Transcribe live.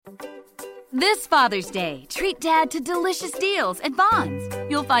This Father's Day, treat Dad to delicious deals at Vons.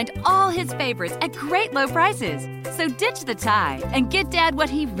 You'll find all his favorites at great low prices. So ditch the tie and get Dad what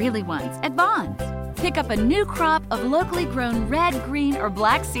he really wants at Vons. Pick up a new crop of locally grown red, green, or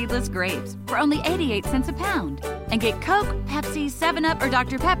black seedless grapes for only 88 cents a pound. And get Coke, Pepsi, 7-Up, or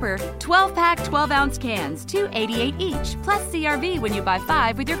Dr. Pepper 12-pack, 12-ounce cans, $2.88 each, plus CRV when you buy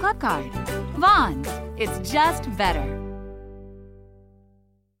 5 with your club card. Vons, it's just better.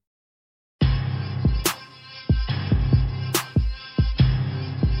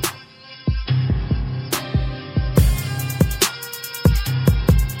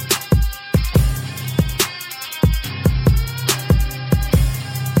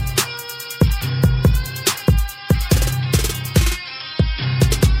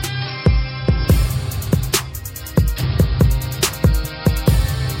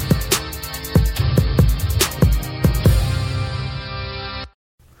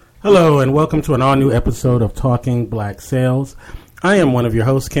 Hello and welcome to an all-new episode of Talking Black Sales. I am one of your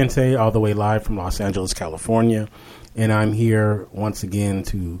hosts, Kente, all the way live from Los Angeles, California, and I'm here once again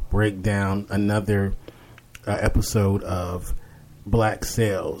to break down another episode of Black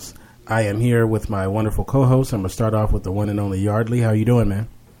Sales. I am here with my wonderful co-host. I'm going to start off with the one and only Yardley. How you doing, man?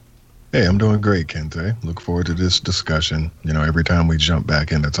 Hey, I'm doing great, Kente. Look forward to this discussion. You know, every time we jump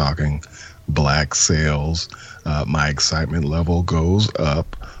back into talking black sales, my excitement level goes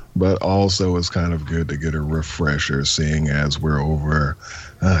up. But also it's kind of good to get a refresher, seeing as we're over,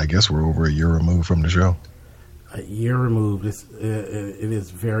 I guess we're over a year removed from the show. A year removed. It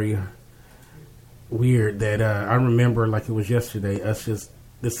is very weird that I remember like it was yesterday, us just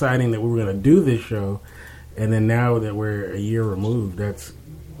deciding that we were going to do this show. And then now that we're a year removed, it's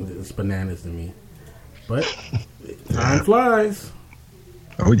bananas to me. But time flies.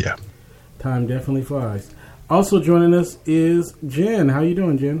 Oh, yeah. Time definitely flies. Also joining us is Jen. How you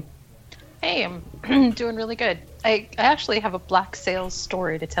doing, Jen? Hey, I'm doing really good. I actually have a black sales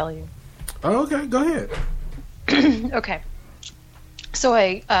story to tell you. Oh, okay, go ahead. Okay. So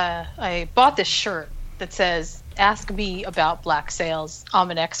I bought this shirt that says, "Ask me about black sales. I'm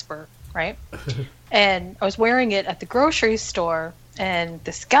an expert," right? And I was wearing it at the grocery store, and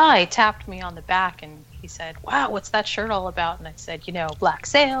this guy tapped me on the back and he said, "Wow, what's that shirt all about?" And I said, "Black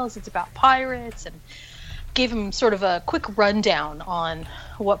sales, it's about pirates," and gave him sort of a quick rundown on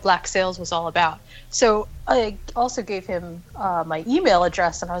what Black Sales was all about. So I also gave him my email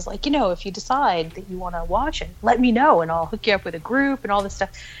address, and I was like, if you decide that you want to watch it, let me know, and I'll hook you up with a group and all this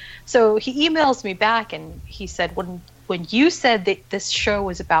stuff. So he emails me back, and he said, when you said that this show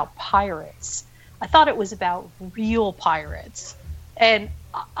was about pirates, I thought it was about real pirates. And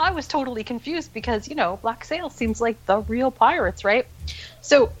I was totally confused because, Black Sales seems like the real pirates, right?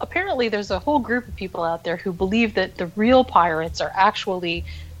 So apparently there's a whole group of people out there who believe that the real pirates are actually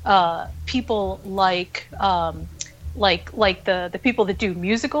people like the people that do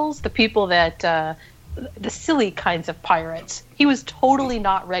musicals, the people that the silly kinds of pirates. He was totally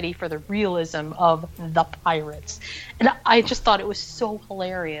not ready for the realism of the pirates. And I just thought it was so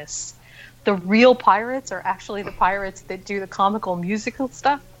hilarious. The real pirates are actually the pirates that do the comical musical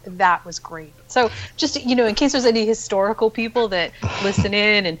stuff. That was great. So just, in case there's any historical people that listen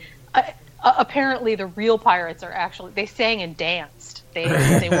in, and apparently the real pirates are actually, they sang and danced. They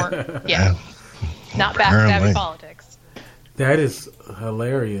weren't, not backstabbing politics. That is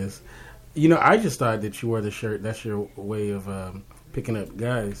hilarious. I just thought that you wore the shirt. That's your way of picking up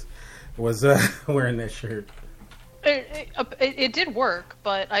guys, was wearing that shirt. It did work,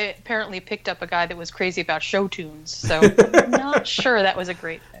 but I apparently picked up a guy that was crazy about show tunes, so I'm not sure that was a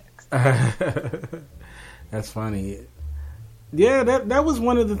great fix. That's funny. Yeah, that was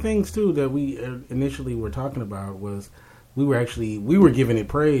one of the things too that we initially were talking about, was we were giving it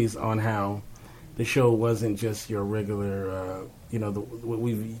praise on how the show wasn't just your regular, what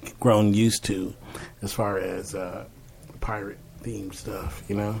we've grown used to as far as pirate themed stuff,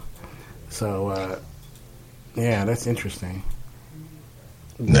 So. Yeah, that's interesting.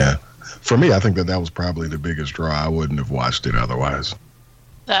 Yeah. For me, I think that was probably the biggest draw. I wouldn't have watched it otherwise.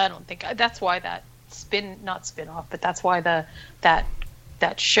 I don't think that's why that not spin off, but that's why that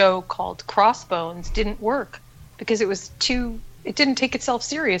show called Crossbones didn't work, because it didn't take itself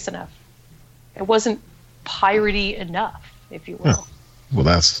serious enough. It wasn't piratey enough, if you will. Well,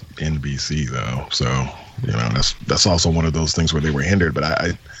 that's NBC though, so that's also one of those things where they were hindered. But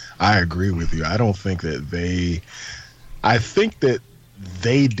I agree with you. I don't think that I think that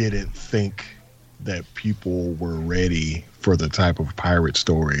they didn't think that people were ready for the type of pirate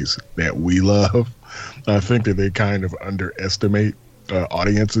stories that we love. I think that they kind of underestimate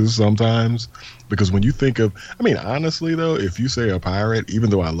audiences sometimes, because when you think of, I mean, honestly though, if you say a pirate, even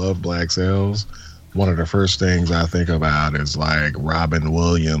though I love Black Sails, one of the first things I think about is like Robin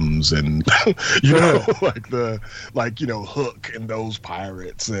Williams and you know, Hook and those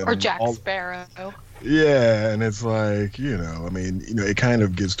pirates and or Jack Sparrow. Yeah, and it's like, I mean, it kind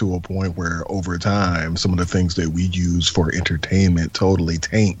of gets to a point where over time, some of the things that we use for entertainment totally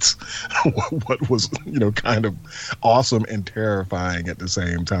taints what was, kind of awesome and terrifying at the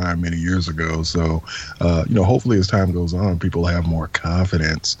same time many years ago. So, hopefully as time goes on, people have more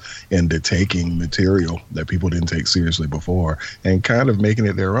confidence into taking material that people didn't take seriously before and kind of making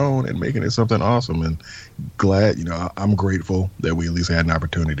it their own and making it something awesome. And glad, I'm grateful that we at least had an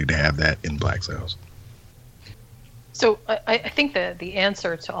opportunity to have that in Black Sails. So I think the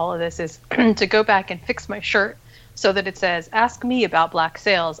answer to all of this is to go back and fix my shirt so that it says, ask me about Black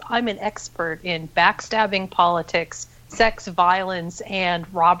Sails. I'm an expert in backstabbing politics, sex, violence,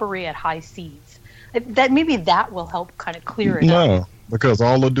 and robbery at high seas. Maybe that will help kind of clear it up. No, because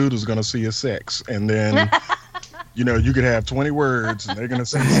all the dude is going to see is sex. And then, you could have 20 words and they're going to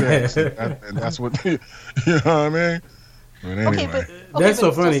see sex. And that's what, you know what I mean? But anyway. Okay, that's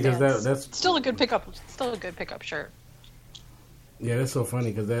so funny because that's still a good pickup shirt. Yeah, that's so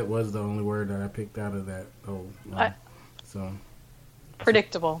funny because that was the only word that I picked out of that whole line. So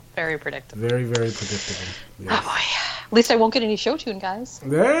predictable, very predictable. Very, very predictable. Yes. Oh boy! At least I won't get any show tune, guys.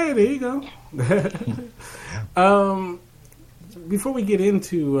 There you go. Before we get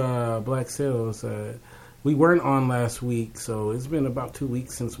into Black Sails, we weren't on last week, so it's been about 2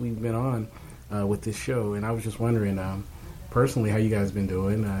 weeks since we've been on with this show, and I was just wondering, personally, how you guys been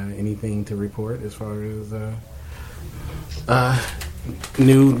doing? Anything to report as far as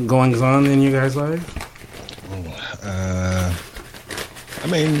new goings on in you guys' lives? I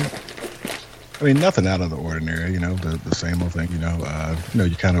mean, nothing out of the ordinary. The same old thing.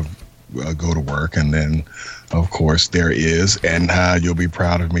 You kind of go to work, and then, of course, there is, and you'll be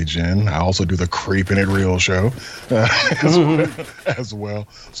proud of me, Jen, I also do the Creeping It Real show as well.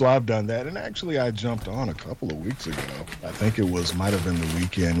 So I've done that, and actually, I jumped on a couple of weeks ago. I think it might have been the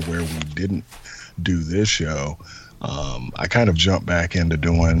weekend where we didn't do this show. I kind of jumped back into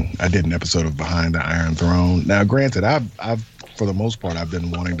I did an episode of Behind the Iron Throne. Now, granted, I've for the most part, I've been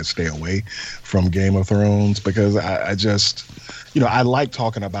wanting to stay away from Game of Thrones because I just, I like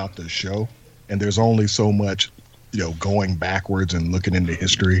talking about the show, and there's only so much, going backwards and looking into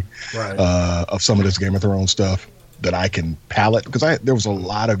history of some of this Game of Thrones stuff that I can palate, because there was a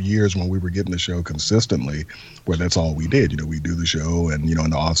lot of years when we were getting the show consistently where that's all we did. We do the show, and in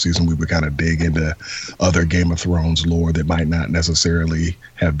the off season we would kind of dig into other Game of Thrones lore that might not necessarily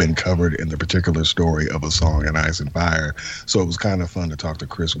have been covered in the particular story of A Song in Ice and Fire. So it was kind of fun to talk to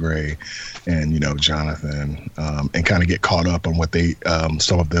Chris Gray and Jonathan and kind of get caught up on what they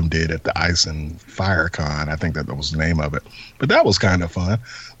some of them did at the Ice and Fire Con. I think that was the name of it, but that was kind of fun.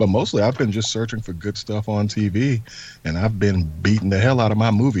 But mostly I've been just searching for good stuff on TV, and I've been beating the hell out of my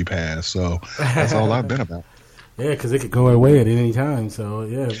movie pass. So that's all I've been about. Yeah, because it could go away at any time. So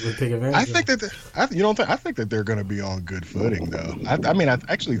yeah, we'll take advantage. I think I think that they're going to be on good footing, though. I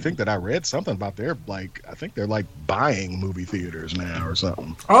actually think that I read something about I think they're like buying movie theaters now or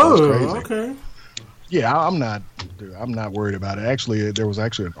something. Oh, okay. Yeah, I'm not worried about it. Actually, there was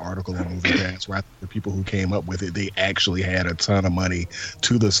an article on MoviePass where the people who came up with it, they actually had a ton of money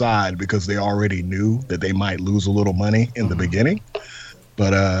to the side because they already knew that they might lose a little money in the beginning.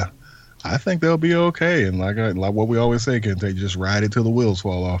 But I think they'll be okay. And like what we always say, Kente, you just ride it till the wheels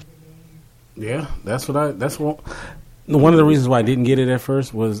fall off. Yeah, one of the reasons why I didn't get it at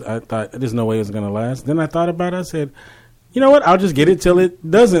first was I thought there's no way it was going to last. Then I thought about it. I said, you know what? I'll just get it till it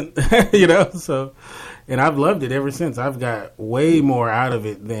doesn't, So, and I've loved it ever since. I've got way more out of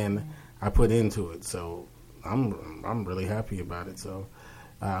it than I put into it. So I'm really happy about it. So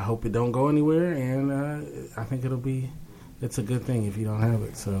I hope it don't go anywhere, and I think it's a good thing if you don't have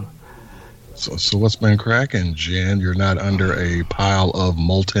it. So what's been cracking, Jen? You're not under a pile of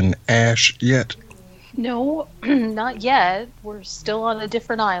molten ash yet? No, not yet. We're still on a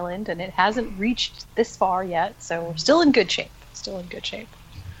different island, and it hasn't reached this far yet, so we're still in good shape.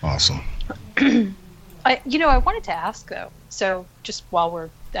 Awesome. I wanted to ask, though, so just while we're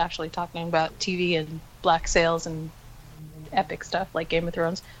actually talking about TV and Black Sails and epic stuff like Game of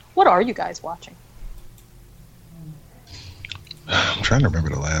Thrones, what are you guys watching? I'm trying to remember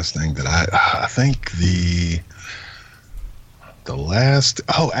the last thing that I think the last,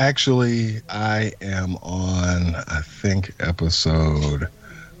 actually, I am on, I think, episode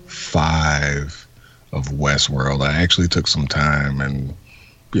 5 of Westworld. I actually took some time, and,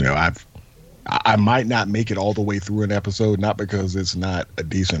 I've I might not make it all the way through an episode, not because it's not a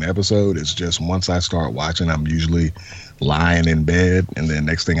decent episode. It's just once I start watching, I'm usually lying in bed, and then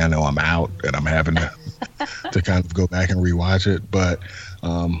next thing I know, I'm out, and I'm having to kind of go back and rewatch it. But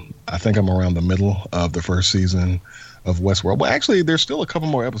I think I'm around the middle of the first season of Westworld. Well, actually, there's still a couple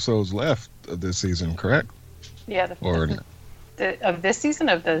more episodes left of this season, correct? Yeah. Of this season,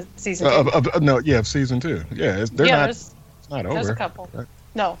 of the season of season 2. Yeah, it's not over. There's a couple. Right?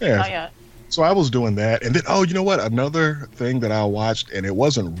 No, yeah. not yet. So I was doing that, and then you know what? Another thing that I watched, and it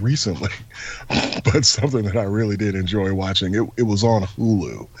wasn't recently, but something that I really did enjoy watching. It was on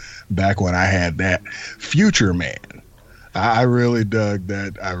Hulu back when I had that. Future Man. I really dug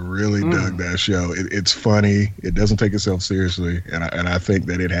that. I really dug that show. It's funny. It doesn't take itself seriously, and I think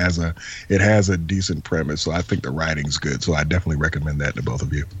that it has a decent premise. So I think the writing's good. So I definitely recommend that to both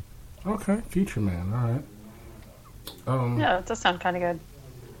of you. Okay, Future Man. All right. Yeah, it does sound kind of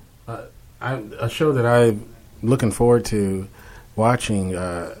good. A show that I'm looking forward to watching,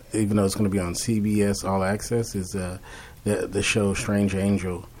 even though it's going to be on CBS All Access, is the show Strange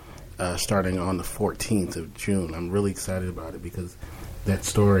Angel, starting on the 14th of June. I'm really excited about it because that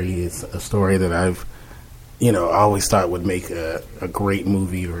story is a story that I've, always thought would make a great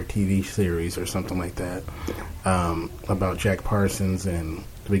movie or a TV series or something like that, about Jack Parsons and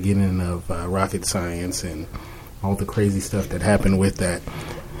the beginning of rocket science and all the crazy stuff that happened with that.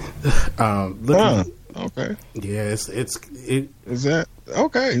 Okay. Yeah, is that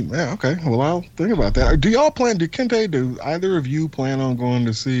okay? Yeah, okay. Well, I'll think about that. Do Kente, do either of you plan on going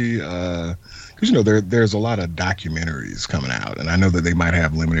to see? Because there's a lot of documentaries coming out, and I know that they might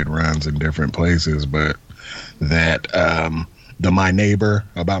have limited runs in different places, but that the My Neighbor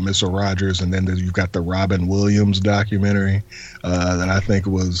about Mr. Rogers, and then you've got the Robin Williams documentary that I think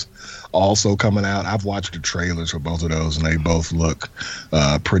was also coming out. I've watched the trailers for both of those, and they both look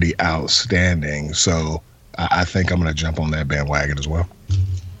pretty outstanding. So I think I'm going to jump on that bandwagon as well.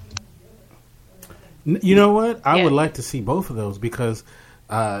 You know what? I would like to see both of those because,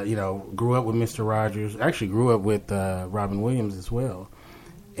 grew up with Mr. Rogers. Actually, grew up with Robin Williams as well,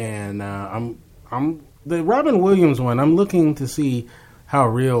 and I'm the Robin Williams one. I'm looking to see how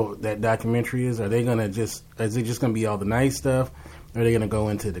real that documentary is. Is it just going to be all the nice stuff? Are they going to go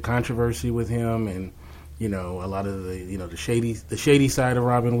into the controversy with him and, a lot of the, the shady side of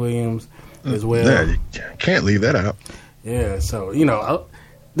Robin Williams as well? Yeah, you can't leave that out. Yeah, so,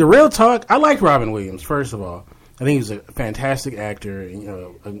 the real talk, I like Robin Williams, first of all. I think he's a fantastic actor,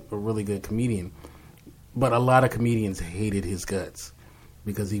 and, a really good comedian. But a lot of comedians hated his guts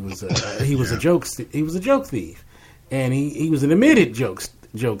because he was a joke thief. And he was an admitted joke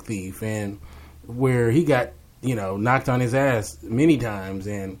thief, and where he got knocked on his ass many times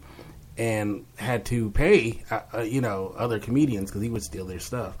and had to pay, other comedians because he would steal their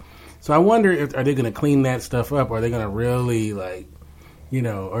stuff. So I wonder are they going to clean that stuff up? Or are they going to really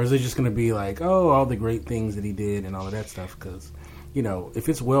or is it just going to be like, oh, all the great things that he did and all of that stuff? Because, if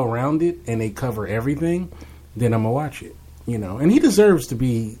it's well-rounded and they cover everything, then I'm going to watch it, And he deserves to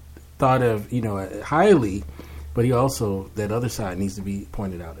be thought of, highly, but he also, that other side needs to be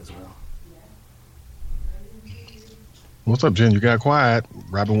pointed out as well. What's up, Jen? You got quiet.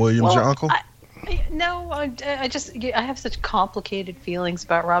 Robin Williams, your uncle? I have such complicated feelings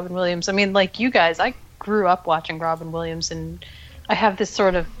about Robin Williams. I mean, like you guys, I grew up watching Robin Williams, and I have this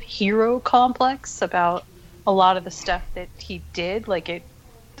sort of hero complex about a lot of the stuff that he did. Like it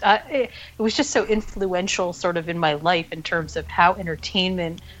was just so influential sort of in my life in terms of how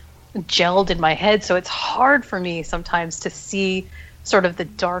entertainment gelled in my head. So it's hard for me sometimes to see sort of the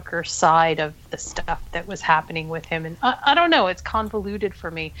darker side of the stuff that was happening with him. And I don't know, it's convoluted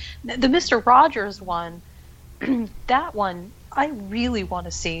for me. The Mr. Rogers one, that one, I really want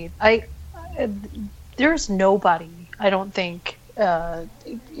to see. There's nobody, I don't think,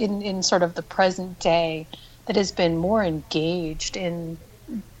 in sort of the present day that has been more engaged in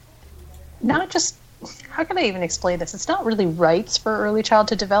not just, how can I even explain this? It's not really rights for early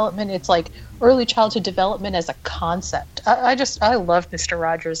childhood development. It's like early childhood development as a concept. I love Mr.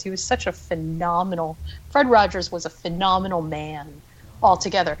 Rogers. He was such a phenomenal, Fred Rogers was a phenomenal man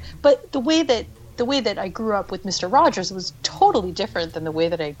altogether. But the way that I grew up with Mr. Rogers was totally different than the way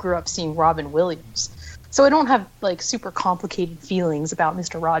that I grew up seeing Robin Williams. So I don't have like super complicated feelings about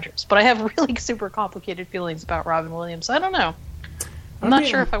Mr. Rogers, but I have really super complicated feelings about Robin Williams. I don't know. I'm not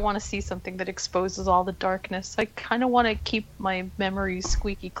sure if I want to see something that exposes all the darkness. I kind of want to keep my memories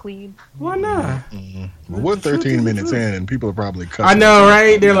squeaky clean. Why not? Mm-hmm. Well, we're 13 minutes in, and people are probably cussing. I know,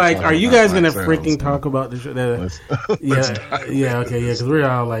 right? They're like, "Are you guys gonna freaking talk about the show?" Okay, because we're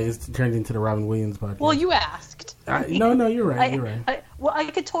all like, it's turned into the Robin Williams podcast. Well, you asked. No, you're right. You're right. I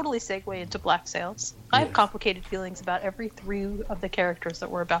could totally segue into Black Sails. I have complicated feelings about every three of the characters that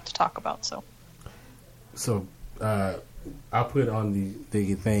we're about to talk about. So I'll put on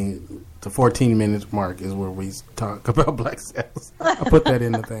the thing. The 14 minutes mark is where we talk about Black Sails. I'll put that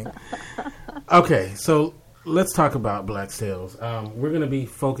in the thing. Okay, so let's talk about Black Sails. We're going to be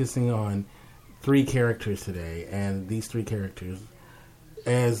focusing on 3 characters today, and these 3 characters,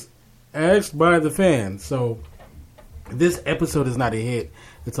 as asked by the fans. So this episode is not a hit.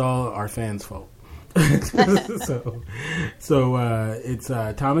 It's all our fans' fault. so it's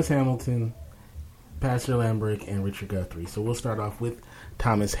Thomas Hamilton, Pastor Lambrick, and Richard Guthrie. So we'll start off with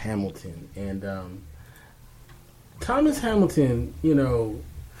Thomas Hamilton. And Thomas Hamilton,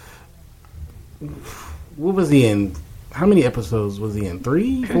 what was he in? How many episodes was he in?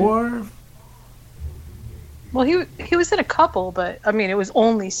 3, 4? Well, he was in a couple, but I mean, it was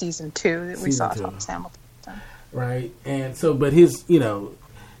only season 2 that we saw Thomas Hamilton. Right, and so, but his, that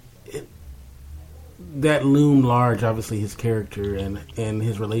loomed large. Obviously, his character and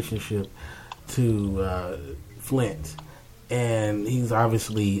his relationship to Flint, and he's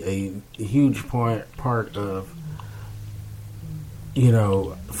obviously a huge part of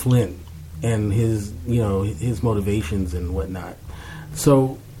Flint and his his motivations and whatnot.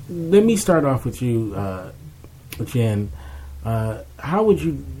 So let me start off with you, Jen. How would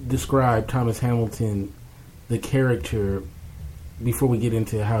you describe Thomas Hamilton, the character, before we get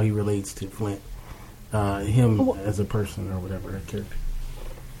into how he relates to Flint, him as a person or whatever, a character?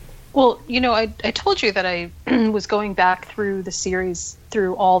 Well, I told you that I was going back through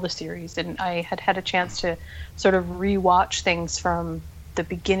all the series, and I had a chance to sort of rewatch things from the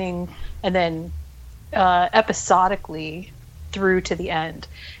beginning and then episodically through to the end.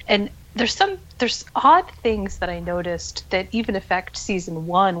 And there's odd things that I noticed that even affect season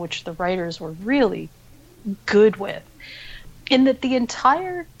 1, which the writers were really good with, in that the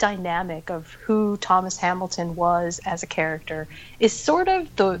entire dynamic of who Thomas Hamilton was as a character is sort of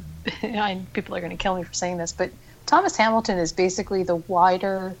people are going to kill me for saying this, but Thomas Hamilton is basically the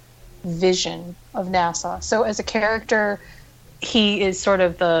wider vision of NASA. So as a character, he is sort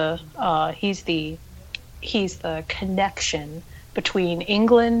of he's the connection between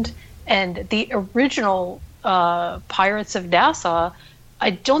England and the original pirates of Nassau. I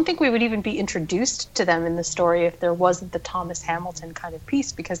don't think we would even be introduced to them in the story if there wasn't the Thomas Hamilton kind of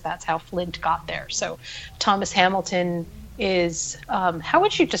piece, because that's how Flint got there. So Thomas Hamilton is, how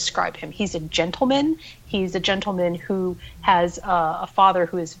would you describe him? He's a gentleman. He's a gentleman who has a father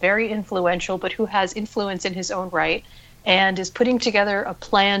who is very influential, but who has influence in his own right, and is putting together a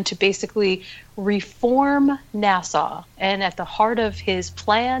plan to basically reform Nassau. And at the heart of his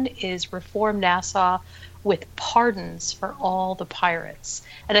plan is reform Nassau with pardons for all the pirates.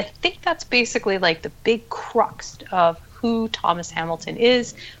 And I think that's basically like the big crux of who Thomas Hamilton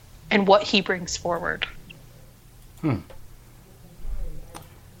is and what he brings forward.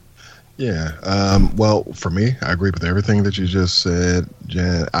 Yeah. Well, for me, I agree with everything that you just said,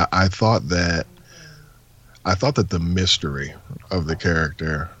 Jen. I thought that the mystery of the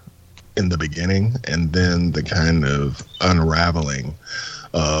character in the beginning, and then the kind of unraveling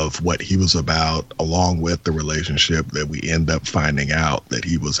of what he was about, along with the relationship that we end up finding out that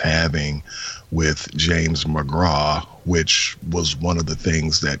he was having with James McGraw, which was one of the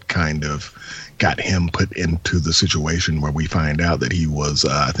things that kind of got him put into the situation where we find out that he was,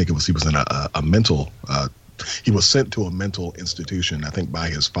 he was in a mental, he was sent to a mental institution, I think by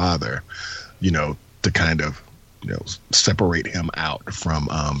his father, to kind of, separate him out from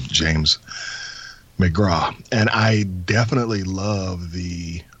James McGraw. And I definitely love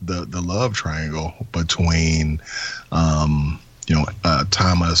the love triangle between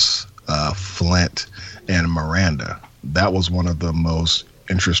Thomas, Flint, and Miranda. That was one of the most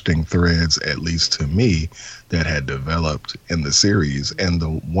interesting threads, at least to me, that had developed in the series, and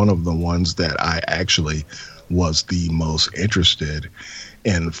one of the ones that I actually was the most interested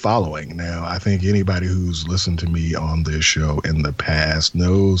in following. Now, I think anybody who's listened to me on this show in the past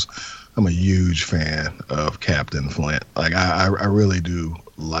knows I'm a huge fan of Captain Flint. Like, I really do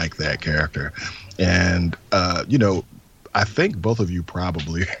like that character. And, I think both of you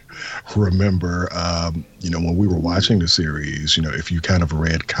probably remember, when we were watching the series, if you kind of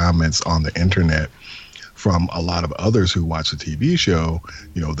read comments on the internet from a lot of others who watched the TV show,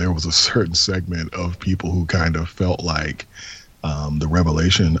 there was a certain segment of people who kind of felt like the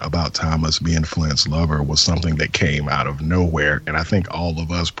revelation about Thomas being Flint's lover was something that came out of nowhere. And I think all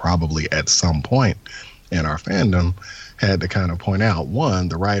of us probably at some point in our fandom had to kind of point out, one,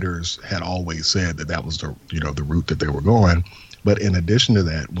 the writers had always said that was the route that they were going. But in addition to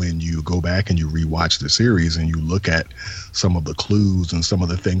that, when you go back and you rewatch the series and you look at some of the clues and some of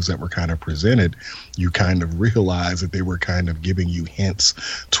the things that were kind of presented, you kind of realize that they were kind of giving you hints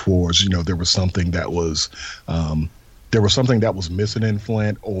towards, there was something that was missing in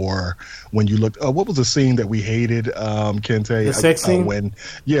Flint. Or when you looked, what was the scene that we hated, Kente? The sex scene?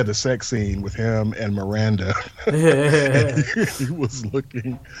 The sex scene with him and Miranda. And he was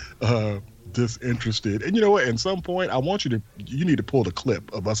looking disinterested. And you know what? At some point, you need to pull the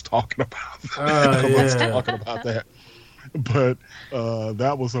clip of us talking about that. But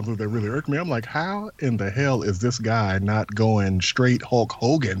that was something that really irked me. I'm like, how in the hell is this guy not going straight Hulk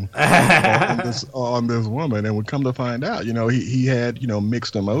Hogan on this woman? And we come to find out, he had,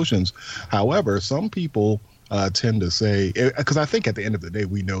 mixed emotions. However, some people tend to say, because I think at the end of the day,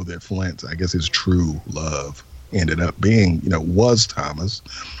 we know that Flint, I guess his true love ended up being, was Thomas.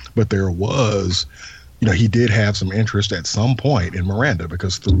 But there was, he did have some interest at some point in Miranda,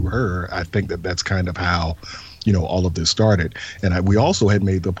 because through her, I think that's kind of how, all of this started. And we also had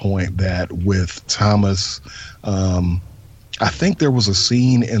made the point that with Thomas, I think there was a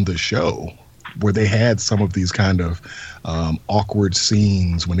scene in the show where they had some of these kind of awkward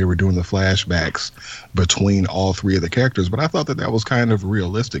scenes when they were doing the flashbacks between all three of the characters. But I thought that was kind of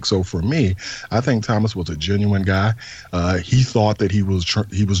realistic. So for me, I think Thomas was a genuine guy. He thought that he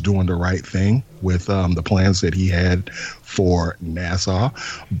was doing the right thing with the plans that he had for Nassau.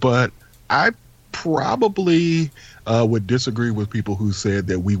 But I probably would disagree with people who said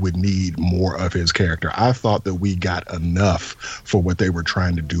that we would need more of his character. I thought that we got enough for what they were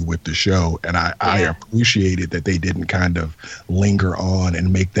trying to do with the show, and I appreciated that they didn't kind of linger on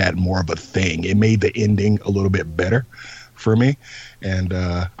and make that more of a thing. It made the ending a little bit better for me, and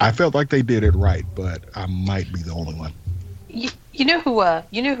I felt like they did it right, but I might be the only one. You know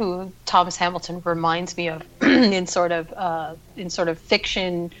who Thomas Hamilton reminds me of in sort of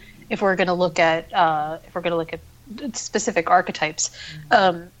fiction. If we're going to look at specific archetypes,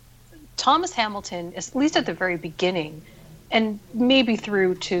 Thomas Hamilton, at least at the very beginning, and maybe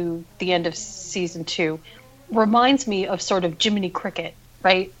through to the end of season 2, reminds me of sort of Jiminy Cricket,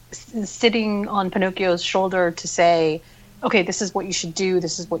 right? Sitting on Pinocchio's shoulder to say, okay, this is what you should do,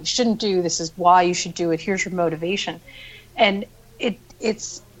 this is what you shouldn't do, this is why you should do it, here's your motivation. And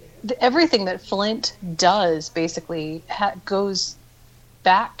it's everything that Flint does basically goes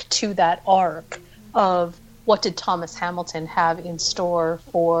back to that arc of what did Thomas Hamilton have in store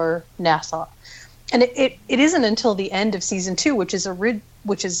for Nassau. And it isn't until the end of season 2, which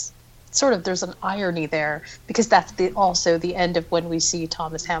is sort of, there's an irony there, because that's also the end of when we see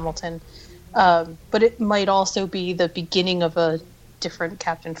Thomas Hamilton. But it might also be the beginning of a different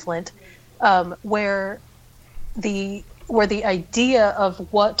Captain Flint, where the idea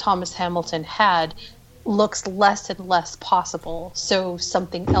of what Thomas Hamilton had looks less and less possible, so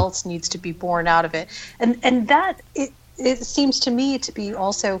something else needs to be born out of it. And that it seems to me to be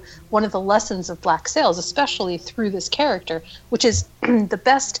also one of the lessons of Black Sails, especially through this character, which is the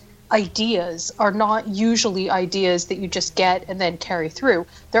best ideas are not usually ideas that you just get and then carry through.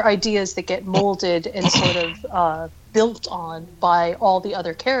 They're ideas that get molded and sort of built on by all the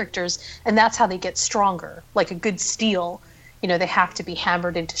other characters, and that's how they get stronger. Like a good steel, they have to be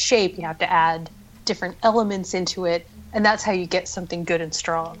hammered into shape. You have to add different elements into it, and that's how you get something good and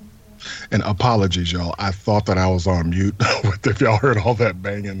strong. And apologies, y'all. I thought that I was on mute. If y'all heard all that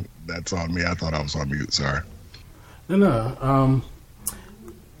banging, that's on me. I thought I was on mute. Sorry. No.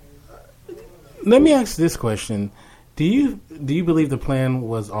 Let me ask this question: Do you believe the plan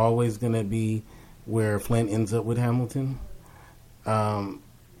was always going to be where Flint ends up with Hamilton,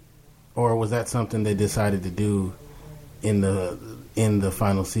 or was that something they decided to do in the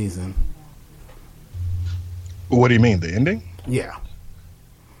final season? What do you mean, the ending? Yeah.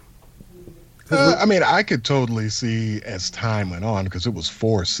 I could totally see as time went on, because it was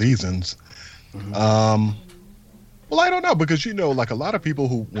 4 seasons. Mm-hmm. Well, I don't know, because, like a lot of people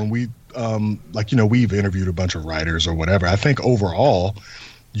who, when we, we've interviewed a bunch of writers or whatever, I think overall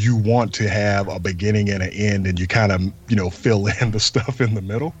you want to have a beginning and an end, and you kind of, fill in the stuff in the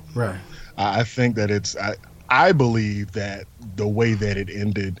middle. Right. I think that I believe that the way that it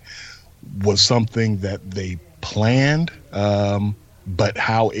ended was something that they planned, but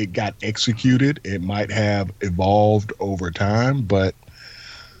how it got executed, it might have evolved over time. But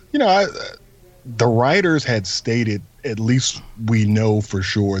the writers had stated, at least we know for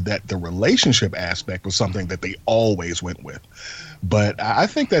sure, that the relationship aspect was something that they always went with. But I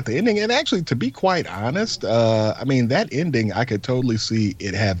think that the ending, and actually, to be quite honest, that ending, I could totally see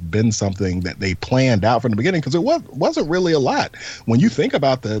it have been something that they planned out from the beginning, because it wasn't really a lot. When you think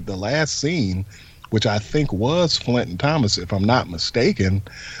about the last scene which I think was Flint and Thomas, if I'm not mistaken,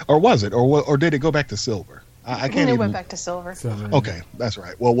 or was it, or did it go back to Silver? I can't even. It went back to Silver. Okay, that's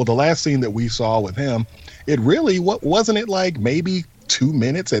right. Well, the last scene that we saw with him, it really wasn't it like maybe 2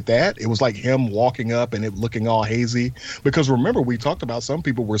 minutes at that? It was like him walking up and it looking all hazy. Because remember, we talked about some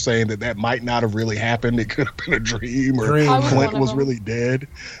people were saying that might not have really happened. It could have been a dream, or Flint was really dead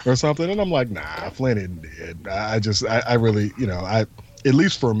or something. And I'm like, nah, Flint isn't dead. I really, at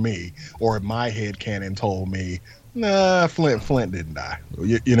least for me, or my head canon told me, nah, Flint didn't die,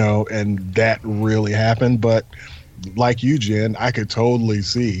 and that really happened. But like you, Jen, I could totally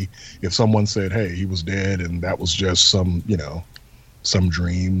see if someone said, hey, he was dead and that was just some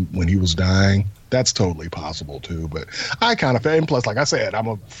dream when he was dying. That's totally possible too. But I kind of, and plus, like I said, I'm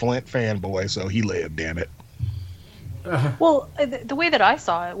a Flint fanboy, so he lived, damn it. Well, the way that I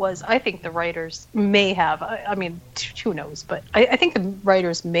saw it was, I think the writers may have, I mean, who knows, but I think the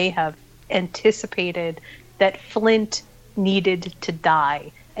writers may have anticipated that Flint needed to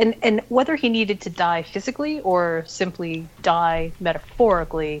die. And whether he needed to die physically or simply die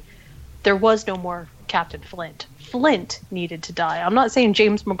metaphorically, there was no more Captain Flint. Flint needed to die. I'm not saying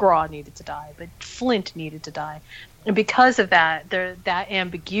James McGraw needed to die, but Flint needed to die. And because of that, that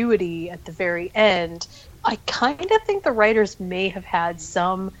ambiguity at the very end, I kind of think the writers may have had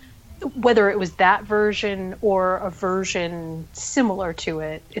some, whether it was that version or a version similar to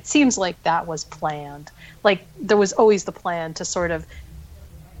it, it seems like that was planned. Like, there was always the plan to sort of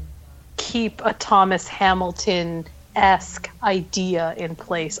keep a Thomas Hamilton-esque idea in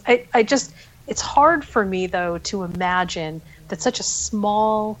place. I just, it's hard for me, though, to imagine that such a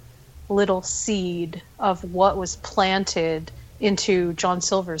small little seed of what was planted into John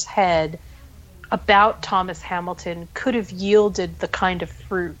Silver's head about Thomas Hamilton could have yielded the kind of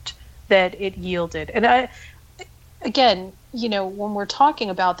fruit that it yielded. And again, when we're talking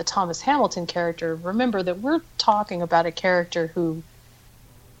about the Thomas Hamilton character, remember that we're talking about a character who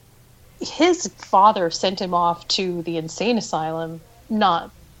his father sent him off to the insane asylum,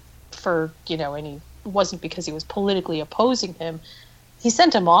 not for, it wasn't because he was politically opposing him. He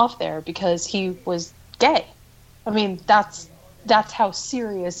sent him off there because he was gay. I mean, that's how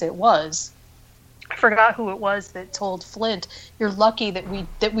serious it was. I forgot who it was that told Flint, "You're lucky that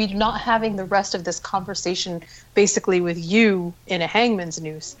we're not having the rest of this conversation basically with you in a hangman's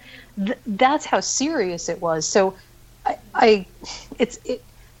noose." That's how serious it was. So,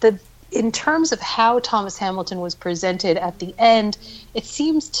 in terms of how Thomas Hamilton was presented at the end, it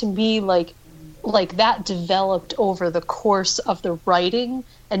seems to me like that developed over the course of the writing,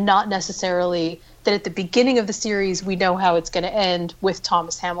 and not necessarily that at the beginning of the series we know how it's going to end with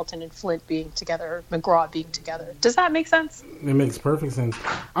Thomas Hamilton and Flint being together, McGraw being together. Does that make sense? It makes perfect sense.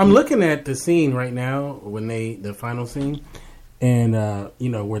 I'm looking at the scene right now when the final scene, and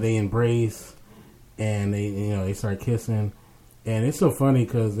where they embrace and they start kissing. And it's so funny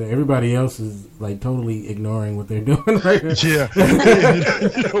because everybody else is like totally ignoring what they're doing right now. Yeah.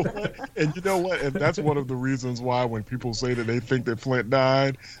 And you know what? And that's one of the reasons why when people say that they think that Flint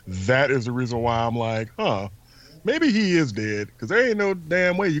died, that is the reason why I'm like, maybe he is dead. Because there ain't no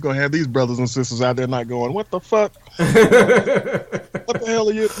damn way you're going to have these brothers and sisters out there not going, what the fuck? What the hell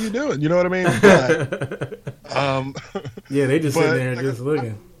are you doing? You know what I mean? But, yeah, they just sitting there just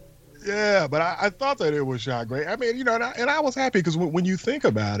looking. Yeah, but I thought that it was shot great. I mean, and I was happy because when you think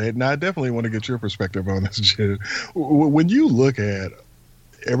about it, and I definitely want to get your perspective on this, Jen, when you look at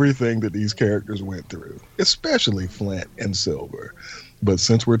everything that these characters went through, especially Flint and Silver, but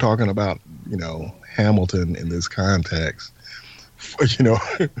since we're talking about, Hamilton in this context,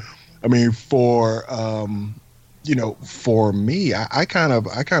 I mean, for me, I kind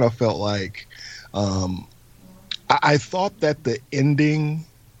of felt like I thought that the ending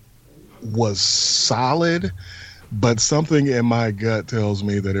was solid, but something in my gut tells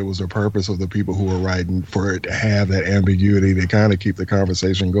me that it was a purpose of the people who were writing for it to have that ambiguity to kind of keep the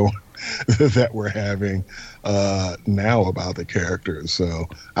conversation going that we're having now about the characters. So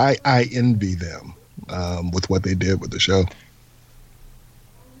I envy them with what they did with the show.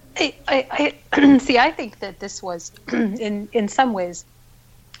 I see. I think that this was, in some ways,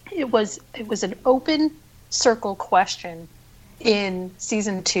 it was an open circle question in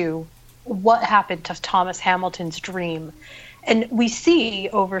season 2. What happened to Thomas Hamilton's dream? And we see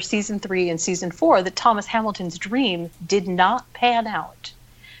over season 3 and season 4 that Thomas Hamilton's dream did not pan out,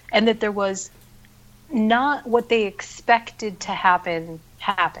 and that there was not what they expected to happen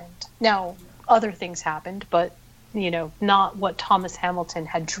happened. Now, other things happened, but not what Thomas Hamilton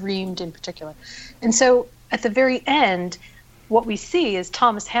had dreamed in particular. And so at the very end, what we see is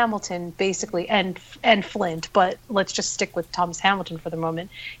Thomas Hamilton basically, and Flint, but let's just stick with Thomas Hamilton for the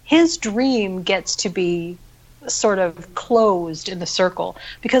moment. His dream gets to be sort of closed in the circle,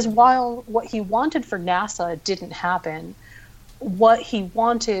 because while what he wanted for NASA didn't happen, what he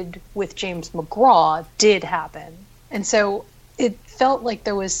wanted with James McGraw did happen. And so it felt like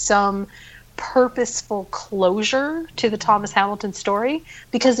there was some purposeful closure to the Thomas Hamilton story,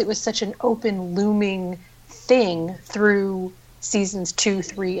 because it was such an open, looming thing through seasons 2,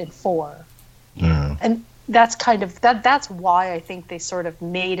 3, and 4. Yeah. And that's kind of that's why I think they sort of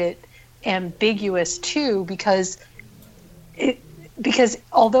made it ambiguous too, because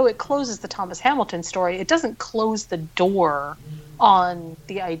although it closes the Thomas Hamilton story, it doesn't close the door on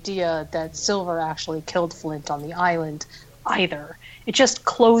the idea that Silver actually killed Flint on the island either. It just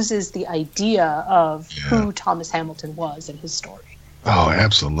closes the idea of who Thomas Hamilton was and his story. Oh,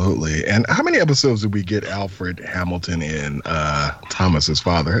 absolutely. And how many episodes did we get Alfred Hamilton in, Thomas's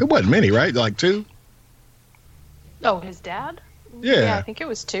father? It wasn't many, right? Like 2? Oh, his dad? Yeah. I think it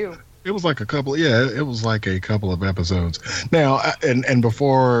was 2. It was like a couple. Yeah, it was like a couple of episodes. Now, and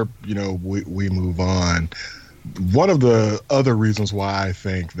before we move on, one of the other reasons why I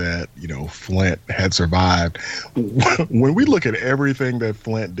think that Flint had survived, when we look at everything that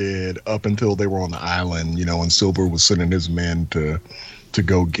Flint did up until they were on the island, and Silver was sending his men to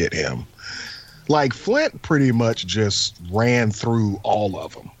go get him, like Flint pretty much just ran through all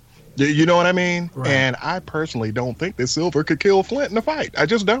of them. You know what I mean? Right. And I personally don't think that Silver could kill Flint in a fight. I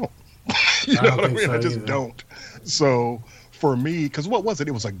just don't. You know what I mean? So I just don't. So for me, because what was it?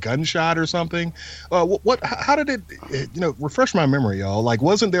 It was a gunshot or something. How did it? Refresh my memory, y'all. Like,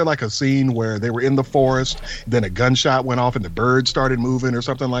 wasn't there like a scene where they were in the forest, then a gunshot went off and the bird started moving or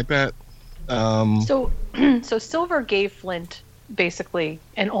something like that? So Silver gave Flint basically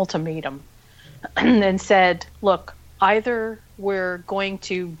an ultimatum and said, "Look, either we're going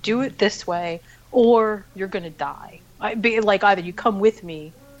to do it this way, or you're going to die. Either you come with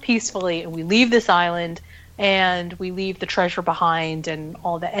me peacefully and we leave this island and we leave the treasure behind and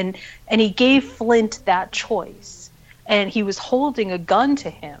all that." And he gave Flint that choice, and he was holding a gun to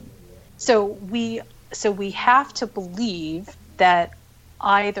him. So we have to believe that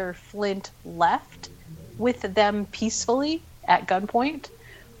either Flint left with them peacefully at gunpoint,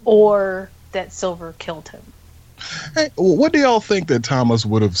 or that Silver killed him. Hey, what do y'all think that Thomas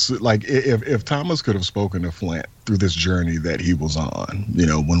would have, like, if Thomas could have spoken to Flint through this journey that he was on,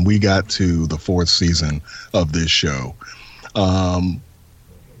 when we got to the 4th season of this show,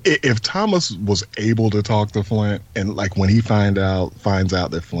 if Thomas was able to talk to Flint, and like when he finds out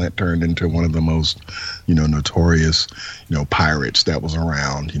that Flint turned into one of the most, notorious, pirates that was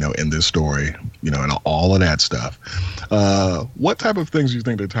around, in this story, and all of that stuff, what type of things do you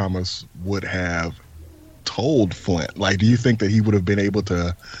think that Thomas would have told Flint? Like, do you think that he would have been able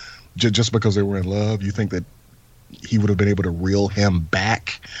to, just because they were in love, you think that he would have been able to reel him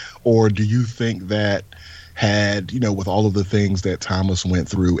back? Or do you think that had, with all of the things that Thomas went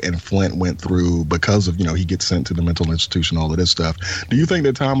through and Flint went through because of, he gets sent to the mental institution, all of this stuff, do you think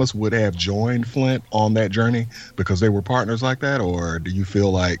that Thomas would have joined Flint on that journey because they were partners like that? Or do you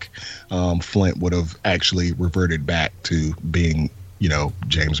feel like Flint would have actually reverted back to being,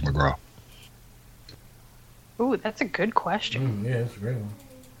 James McGraw? Ooh, that's a good question. Yeah, that's a great one.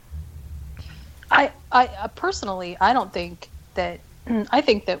 I personally, I don't think that. I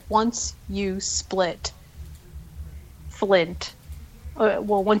think that once you split Flint,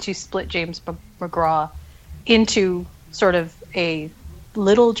 once you split James McGraw into sort of a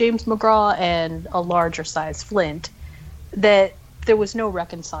little James McGraw and a larger size Flint, that there was no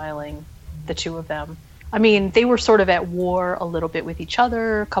reconciling the two of them. I mean, they were sort of at war a little bit with each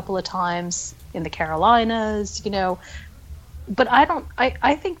other a couple of times in the Carolinas, but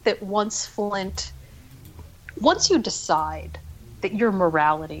I think that once you decide that your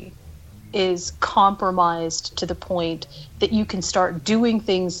morality is compromised to the point that you can start doing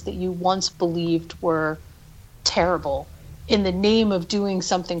things that you once believed were terrible in the name of doing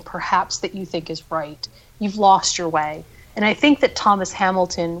something perhaps that you think is right, you've lost your way. And I think that Thomas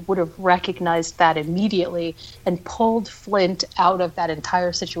Hamilton would have recognized that immediately and pulled Flint out of that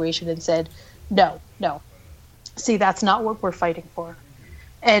entire situation and said, no, see, that's not what we're fighting for.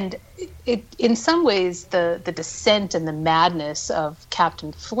 And it in some ways, the descent and the madness of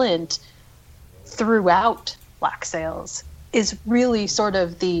Captain Flint throughout Black Sails is really sort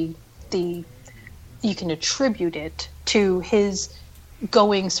of the you can attribute it to his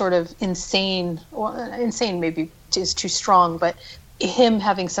going sort of insane, or insane maybe is too strong, but him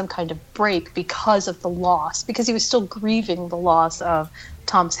having some kind of break because of the loss, because he was still grieving the loss of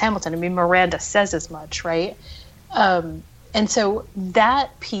Thomas Hamilton. I mean, Miranda says as much, right? And so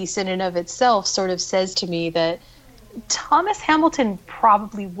that piece in and of itself sort of says to me that Thomas Hamilton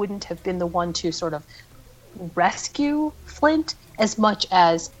probably wouldn't have been the one to sort of rescue Flint as much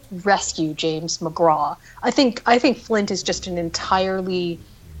as rescue James McGraw. I think Flint is just an entirely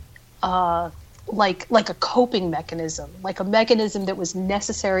like a coping mechanism, like a mechanism that was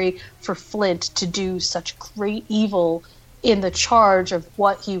necessary for Flint to do such great evil in the charge of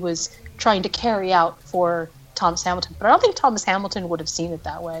what he was trying to carry out for Thomas Hamilton. But I don't think Thomas Hamilton would have seen it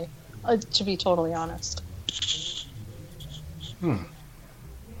that way, to be totally honest.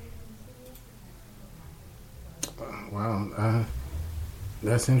 Wow,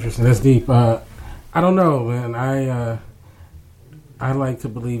 that's interesting. That's deep. I don't know, man. I like to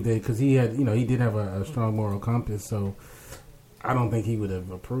believe that because he had, he did have a strong moral compass. So I don't think he would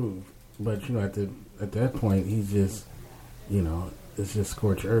have approved. But at that point, he's just, it's just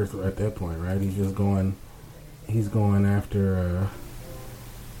scorched earth at that point, right? He's just going after,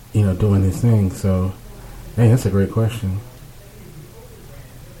 doing his thing. So, hey, that's a great question.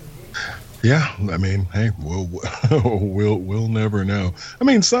 Yeah, I mean, hey, we'll never know. I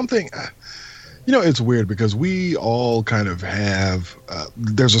mean, something, it's weird because we all kind of have,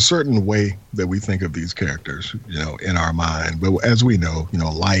 there's a certain way that we think of these characters, in our mind. But as we know,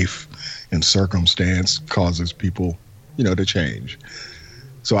 life and circumstance causes people, to change.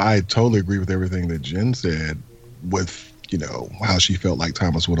 So I totally agree with everything that Jen said with, how she felt like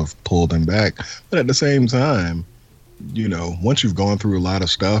Thomas would have pulled him back. But at the same time, once you've gone through a lot of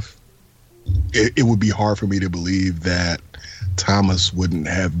stuff, it would be hard for me to believe that Thomas wouldn't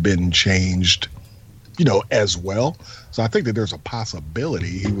have been changed, as well. So I think that there's a possibility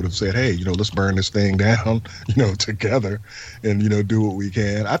he would have said, hey, let's burn this thing down, together and, do what we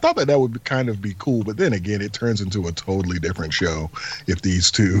can. I thought that would kind of be cool. But then again, it turns into a totally different show if these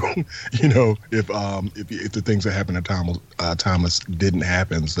two, if the things that happened to Thomas didn't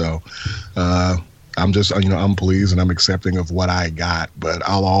happen. So, I'm just, I'm pleased and I'm accepting of what I got, but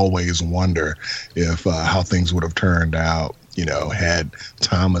I'll always wonder if how things would have turned out, had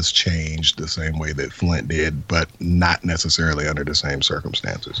Thomas changed the same way that Flint did, but not necessarily under the same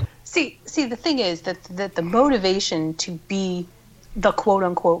circumstances. See, the thing is that the motivation to be the quote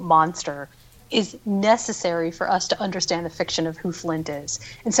unquote monster is necessary for us to understand the fiction of who Flint is.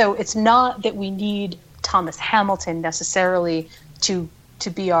 And so it's not that we need Thomas Hamilton necessarily to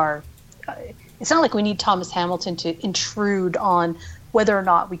be our... It's not like we need Thomas Hamilton to intrude on whether or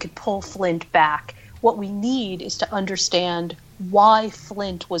not we could pull Flint back. What we need is to understand why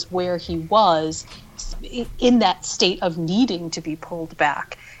Flint was where he was in that state of needing to be pulled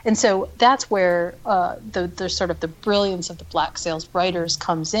back. And so that's where the sort of the brilliance of the Black Sails writers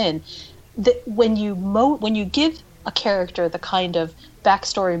comes in. That when you give a character the kind of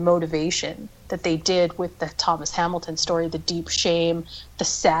backstory motivation that they did with the Thomas Hamilton story, the deep shame, the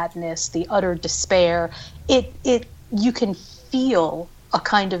sadness, the utter despair, you can feel a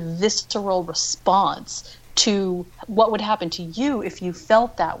kind of visceral response to what would happen to you if you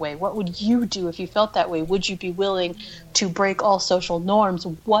felt that way. What would you do if you felt that way? Would you be willing to break all social norms?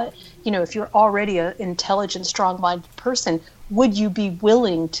 What, if you're already an intelligent, strong-minded person, would you be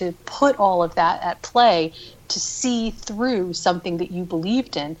willing to put all of that at play to see through something that you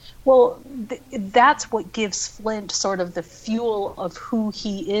believed in? Well, that's what gives Flint sort of the fuel of who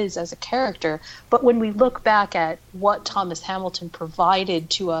he is as a character. But when we look back at what Thomas Hamilton provided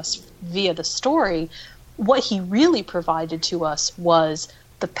to us via the story, what he really provided to us was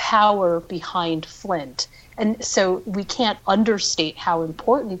the power behind Flint. And so we can't understate how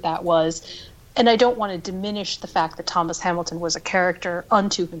important that was. And I don't want to diminish the fact that Thomas Hamilton was a character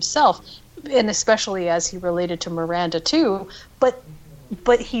unto himself, and especially as he related to Miranda too. But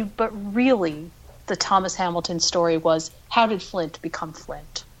really, the Thomas Hamilton story was, how did Flint become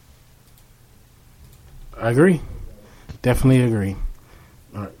Flint? I agree. Definitely agree.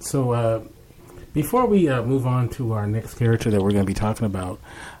 All right. So before we move on to our next character that we're going to be talking about,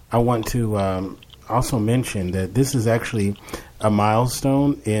 I want to also mention that this is actually a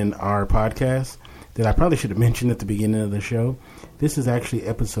milestone in our podcast that I probably should have mentioned at the beginning of the show. This is actually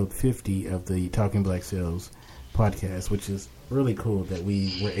episode 50 of the Talking Black Sails podcast, which is really cool that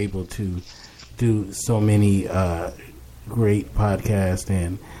we were able to do so many great podcasts.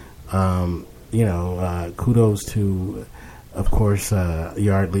 And, kudos to, of course,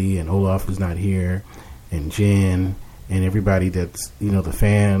 Yardley and Olaf, who's not here, and Jen, and everybody that's, the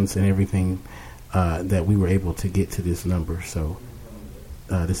fans and everything, that we were able to get to this number. So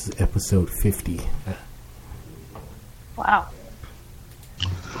this is episode 50. Wow.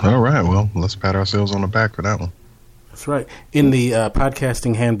 All right. Well, let's pat ourselves on the back for that one. That's right. In the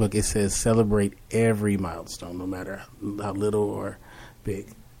podcasting handbook, it says celebrate every milestone, no matter how little or big.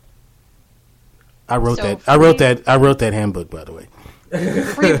 I wrote that. I wrote that handbook, by the way.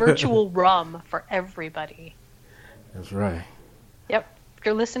 Free virtual rum for everybody. That's right. Yep. If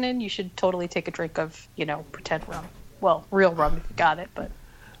you're listening, you should totally take a drink of, pretend rum. Well, real rum if you got it, but.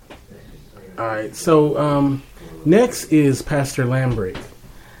 All right. So next is Pastor Lambrick,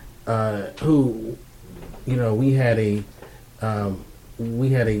 who, we had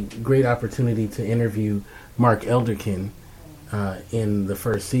a great opportunity to interview Mark Elderkin in the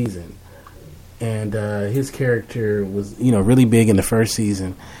first season, and his character was really big in the first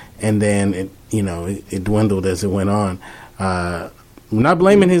season, and then it dwindled as it went on. I'm not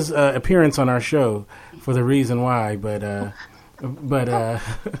blaming his appearance on our show for the reason why, but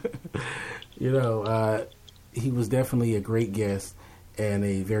he was definitely a great guest and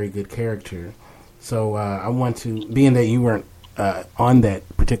a very good character. So I want to, being that you weren't on that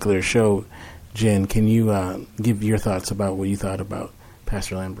particular show, Jen, can you give your thoughts about what you thought about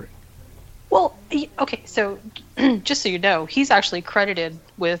Pastor Lambrick? Well, okay, so just so you know, he's actually credited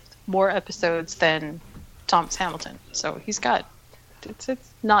with more episodes than Thomas Hamilton. So he's got, it's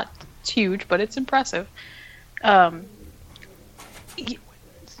not huge, but it's impressive. The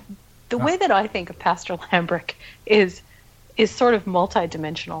way that I think of Pastor Lambrick is sort of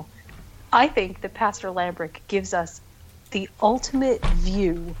multidimensional. I think that Pastor Lambrick gives us the ultimate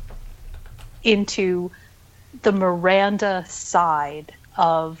view into the Miranda side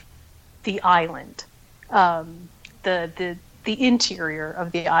of the island, the interior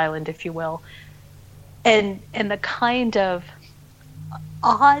of the island, if you will, and the kind of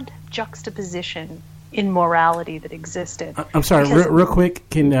odd juxtaposition in morality that existed. I'm sorry, real quick,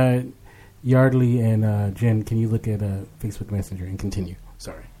 can Yardley and Jen, can you look at Facebook Messenger and continue?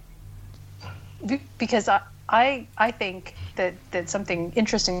 Sorry. Because I think that something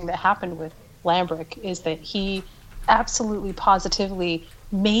interesting that happened with Lambrick is that he absolutely positively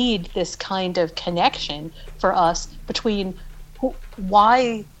made this kind of connection for us between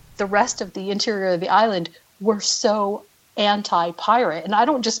why the rest of the interior of the island were so anti-pirate. And I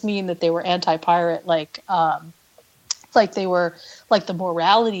don't just mean that they were anti-pirate like they were, like the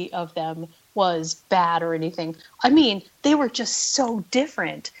morality of them was bad or anything. I mean, they were just so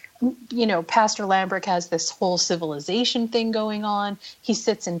different. Pastor Lambrick has this whole civilization thing going on. He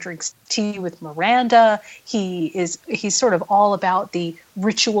sits and drinks tea with Miranda. He's sort of all about the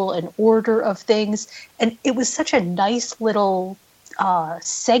ritual and order of things. And it was such a nice little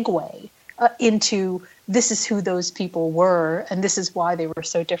segue into this is who those people were, and this is why they were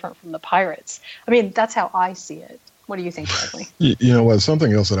so different from the pirates. I mean, that's how I see it. What do you think, Bradley? You know what?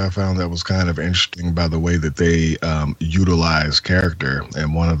 Something else that I found that was kind of interesting by the way that they utilize character,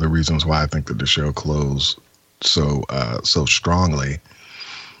 and one of the reasons why I think that the show closed so strongly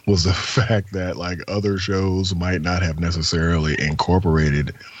was the fact that like other shows might not have necessarily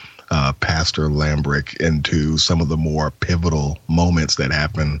incorporated Pastor Lambrick into some of the more pivotal moments that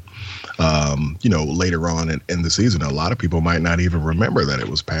happen, later on in the season. A lot of people might not even remember that it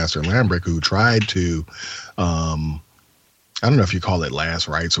was Pastor Lambrick who tried to, I don't know if you call it last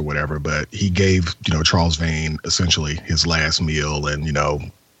rites or whatever, but he gave, Charles Vane essentially his last meal and,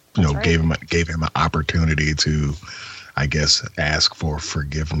 Right. gave him an opportunity to, I guess, ask for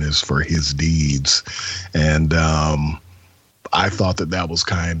forgiveness for his deeds. And, I thought that was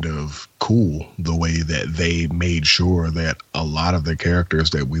kind of cool, the way that they made sure that a lot of the characters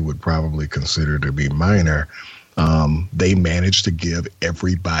that we would probably consider to be minor, they managed to give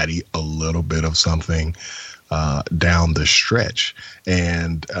everybody a little bit of something down the stretch.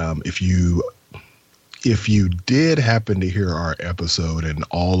 And if you did happen to hear our episode, and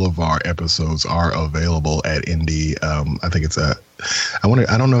all of our episodes are available at Indie, I think it's I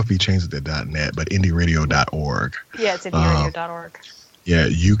don't know if he changed it to .net, but indieradio.org. Yeah, it's indieradio.org. Yeah,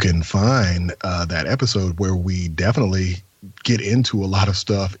 you can find that episode where we definitely get into a lot of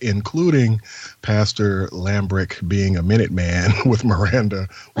stuff, including Pastor Lambrick being a Minuteman with Miranda,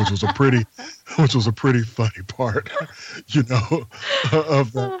 which was a pretty funny part,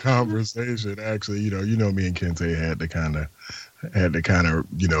 of that conversation. Actually, me and Kente had to kind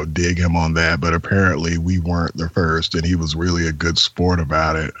of dig him on that, but apparently we weren't the first, and he was really a good sport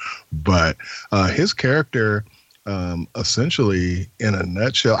about it. But his character, essentially, in a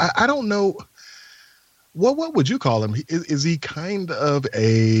nutshell, I don't know. What would you call him? Is he kind of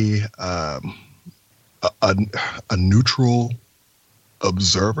a neutral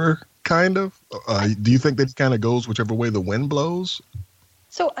observer, kind of? Do you think that he kind of goes whichever way the wind blows?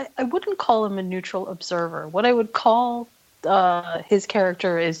 So I wouldn't call him a neutral observer. What I would call his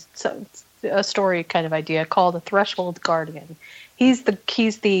character is a story kind of idea called a Threshold Guardian. He's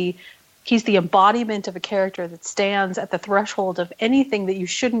the embodiment of a character that stands at the threshold of anything that you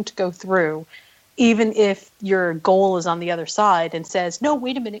shouldn't go through, even if your goal is on the other side, and says, no,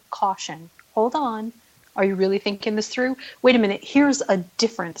 wait a minute, caution, hold on. Are you really thinking this through? Wait a minute, here's a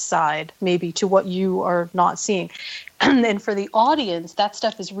different side maybe to what you are not seeing. And for the audience, that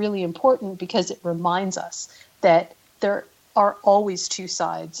stuff is really important because it reminds us that there are always two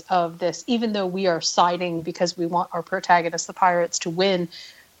sides of this. Even though we are siding because we want our protagonist, the pirates, to win,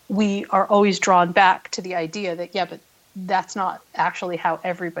 we are always drawn back to the idea that, yeah, but that's not actually how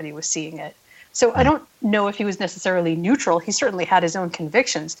everybody was seeing it. So I don't know if he was necessarily neutral. He certainly had his own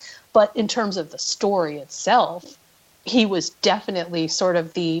convictions. But in terms of the story itself, he was definitely sort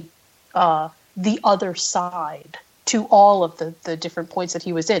of the other side to all of the different points that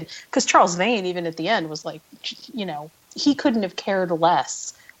he was in. Because Charles Vane, even at the end, was like, you know, he couldn't have cared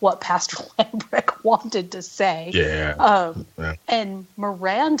less what Pastor Lambrick wanted to say. Yeah. And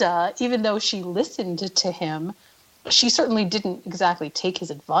Miranda, even though she listened to him, she certainly didn't exactly take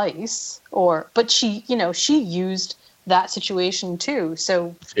his advice, but she used that situation too.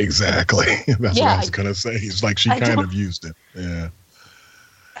 So exactly, that's what I was gonna say. It's like she kind of used it. Yeah.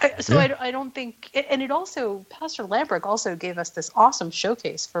 I don't think, and it also, Pastor Lambrick also gave us this awesome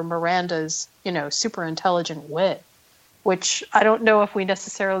showcase for Miranda's, super intelligent wit, which I don't know if we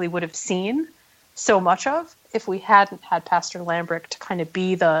necessarily would have seen so much of if we hadn't had Pastor Lambrick to kind of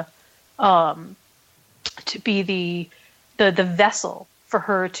be the vessel for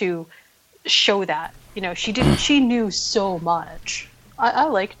her to show that. She knew so much. I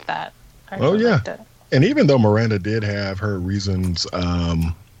liked that. Liked it. And even though Miranda did have her reasons,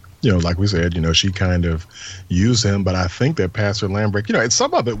 like we said, she kind of used him, but I think that Pastor Lambrick, and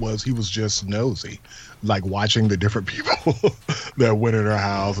some of it was he was just nosy, like watching the different people that went in her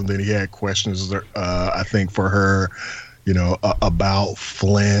house, and then he had questions, I think, for her, about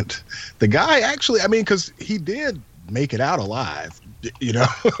Flint. The guy actually, because he did make it out alive,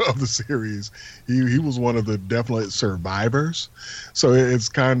 of the series. He was one of the definite survivors. So it's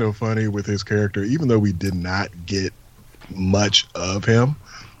kind of funny with his character, even though we did not get much of him.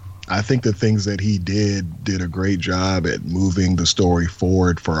 I think the things that he did a great job at moving the story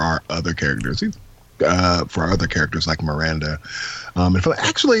forward for our other characters, like Miranda. And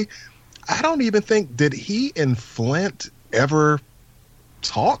actually, I don't even think, did he and Flint ever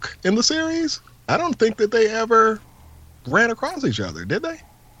talk in the series? I don't think that they ever ran across each other, did they?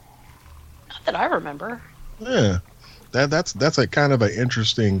 Not that I remember. Yeah. That's a kind of an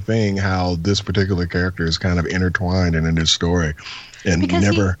interesting thing, how this particular character is kind of intertwined in this story, and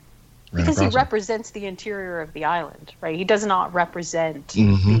because he represents the interior of the island, right? He does not represent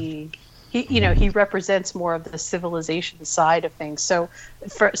he represents more of the civilization side of things. So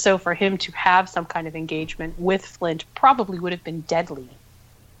for him to have some kind of engagement with Flint probably would have been deadly.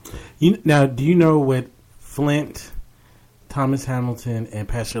 Now, do you know what Flint, Thomas Hamilton, and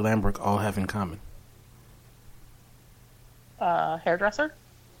Pastor Lambrick all have in common? Hairdresser?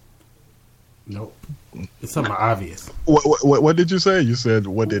 Nope. It's something obvious. What did you say? You said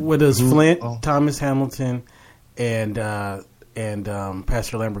what does Flint, Thomas Hamilton, and Pastor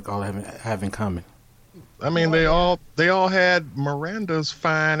Lambrick all have in common? They all had Miranda's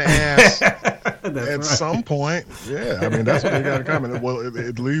fine ass at some point. Yeah, that's what they got in common. Well,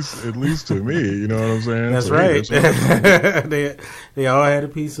 at least to me, you know what I'm saying? That's right. They all had a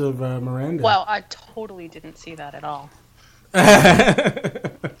piece of Miranda. Well, I totally didn't see that at all.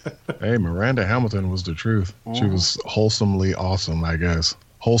 Hey, Miranda Hamilton was the truth. She was wholesomely awesome, I guess.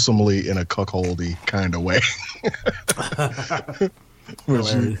 Wholesomely in a cuckoldy kind of way. But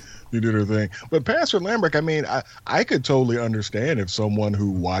she did her thing. But Pastor Lambrick, I could totally understand if someone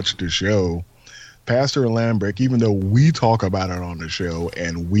who watched the show, Pastor Lambrick, even though we talk about it on the show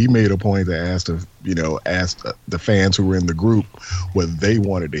and we made a point to ask the fans who were in the group what they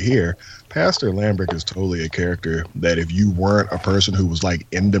wanted to hear, Pastor Lambrick is totally a character that if you weren't a person who was like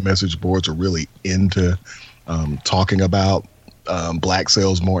into message boards or really into talking about black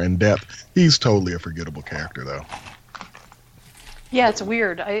sales more in depth, he's totally a forgettable character, though. Yeah, it's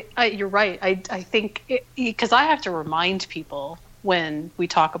weird. You're right. I think because I have to remind people when we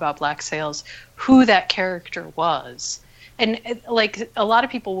talk about black sales who that character was, and like a lot of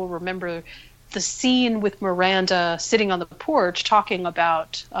people will remember the scene with Miranda sitting on the porch talking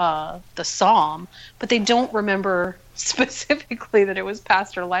about the psalm, but they don't remember specifically that it was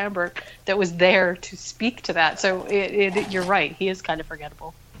Pastor Lambrick that was there to speak to that. So you're right. He is kind of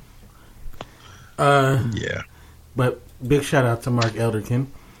forgettable. Yeah. But big shout out to Mark Elderkin.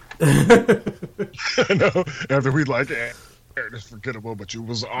 I know. After we character's forgettable, but you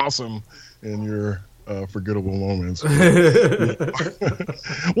was awesome in your forgettable moments.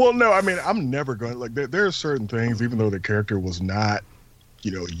 Well, no, I mean, I'm never going like there are certain things, even though the character was not,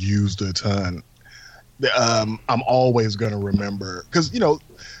 used a ton. I'm always going to remember because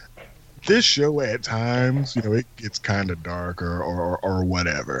this show at times, it gets kind of dark or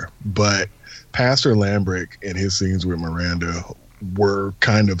whatever. But Pastor Lambrick and his scenes with Miranda were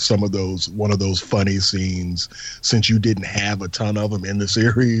kind of one of those funny scenes. Since you didn't have a ton of them in the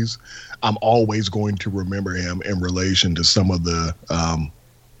series, I'm always going to remember him in relation to some of the, I'm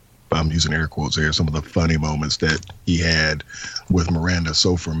using air quotes here, some of the funny moments that he had with Miranda.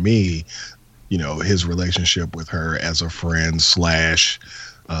 So for me, his relationship with her as a friend /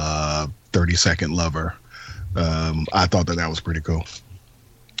 30-second lover, I thought that was pretty cool.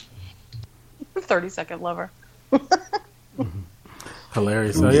 30-second lover.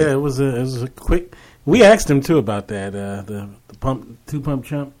 Hilarious. So yeah, it was a quick. We asked him too about that. The two pump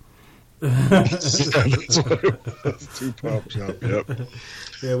chump. That's what it was. 2 pump chump. Yep.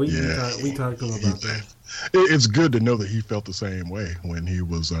 Yeah, we talked to him about that. It's good to know that he felt the same way when he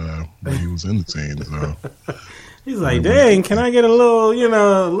was in the scene. So. He's like, dang, can I get a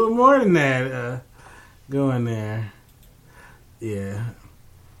little more than that going there? Yeah.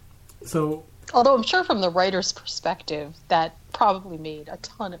 So, although I'm sure from the writer's perspective, that probably made a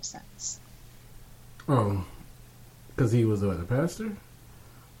ton of sense. Oh, because he was a pastor?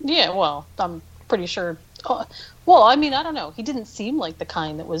 Yeah, well, I'm pretty sure. Well, I mean, I don't know. He didn't seem like the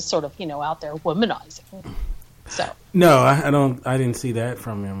kind that was sort of, out there womanizing. So. No, I didn't see that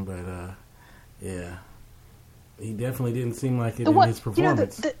from him, but yeah. He definitely didn't seem like it in his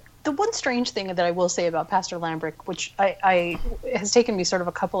performance. The one strange thing that I will say about Pastor Lambrick, which I has taken me sort of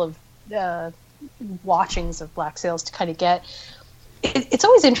a couple of watchings of Black Sails to kind of get, it's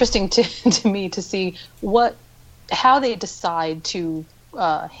always interesting to me to see how they decide to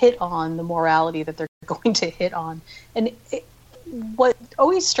hit on the morality that they're going to hit on. And what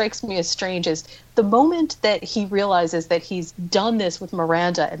always strikes me as strange is the moment that he realizes that he's done this with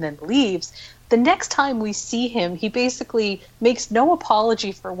Miranda and then leaves, the next time we see him, he basically makes no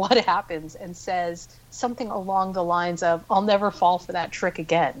apology for what happens and says something along the lines of, "I'll never fall for that trick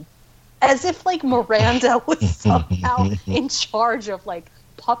again." As if, Miranda was somehow in charge of,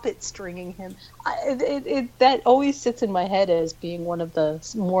 puppet stringing him. That always sits in my head as being one of the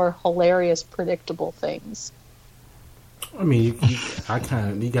more hilarious, predictable things. I mean,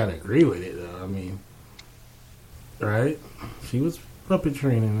 you gotta agree with it, though. I mean, right? She was puppet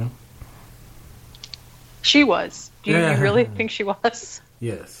training him. She was. Do you really think she was?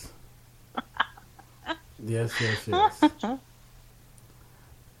 Yes. Yes.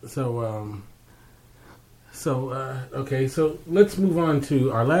 So, okay, so let's move on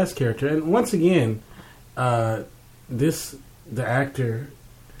to our last character. And once again, the actor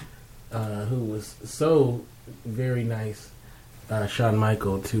who was so very nice, Shawn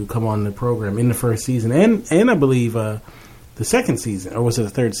Michael, to come on the program in the first season, and I believe the second season, or was it the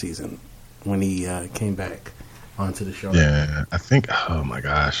third season, when he came back onto the show. Yeah, I think, oh my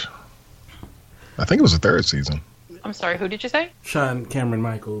gosh. I think it was the third season. I'm sorry, who did you say? Sean Cameron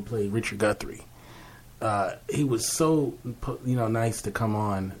Michael, who played Richard Guthrie. He was so, nice to come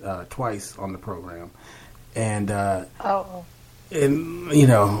on twice on the program. And, I'm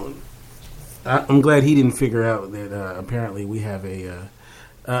glad he didn't figure out that apparently we have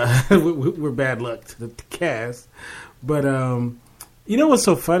we're bad luck to the cast. But, what's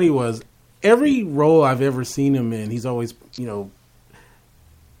so funny was, every role I've ever seen him in, he's always,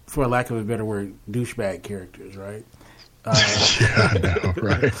 for lack of a better word, douchebag characters, right? Yeah, I know,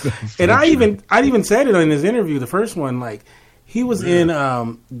 right? And I even said it in his interview, the first one, he was in,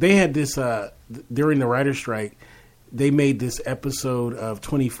 they had this, during the writer's strike, they made this episode of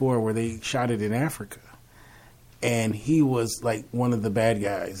 24 where they shot it in Africa. And he was, one of the bad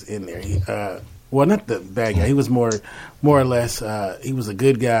guys in there. Well, not the bad guy. He was more or less, he was a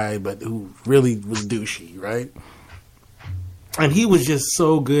good guy, but who really was douchey, right? And he was just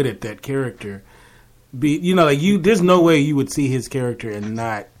so good at that character. There's no way you would see his character and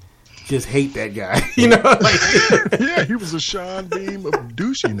not just hate that guy. Yeah, he was a Sean Beam of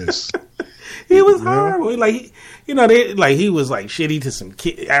douchiness. He was horrible. He was shitty to some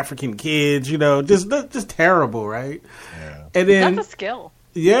African kids. Just terrible, right? Yeah. And then that's a skill.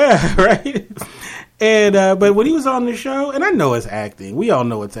 Yeah, right. And but when he was on the show, and I know it's acting, we all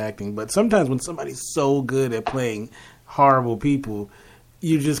know it's acting, but sometimes when somebody's so good at playing horrible people,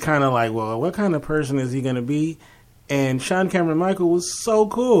 you just kind of well, what kind of person is he going to be? And Sean Cameron Michael was so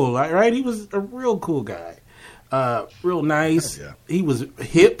cool, right? He was a real cool guy, real nice. Yeah. He was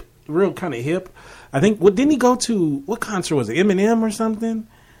hip, real kind of hip. I think didn't he go to what concert was it? Eminem or something?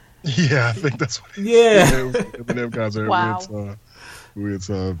 Yeah, I think that's what. Yeah, it was an Eminem concert. Wow. We had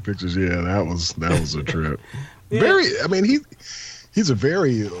saw pictures. Yeah, that was a trip. Yeah. Very. I mean, he's a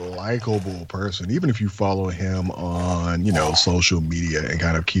very likable person. Even if you follow him on, social media and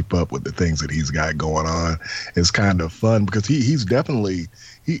kind of keep up with the things that he's got going on, it's kind of fun because he's definitely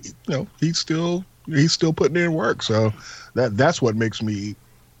he's still putting in work. So that's what makes me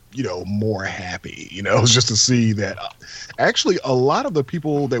more happy, is just to see that actually a lot of the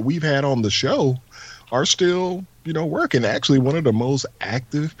people that we've had on the show are still, working. Actually, one of the most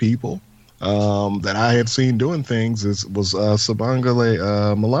active people that I had seen doing things was Sabangale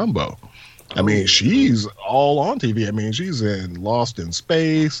Malambo. I mean, she's all on TV. I mean, she's in Lost in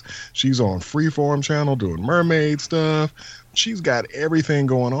Space. She's on Freeform Channel doing mermaid stuff. She's got everything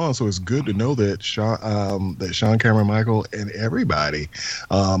going on, so it's good to know that Sean Cameron Michael and everybody,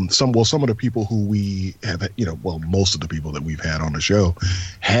 some of the people who we have, most of the people that we've had on the show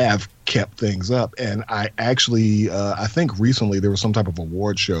have kept things up. And I actually, I think recently there was some type of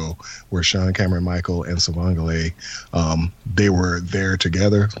award show where Sean Cameron Michael and Savangale, they were there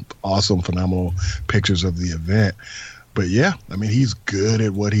together. Awesome, phenomenal pictures of the event. But yeah, I mean, he's good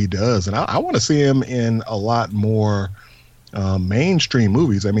at what he does, and I want to see him in a lot more mainstream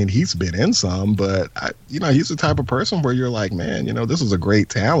movies. I mean, he's been in some, but he's the type of person where you're like, man, this is a great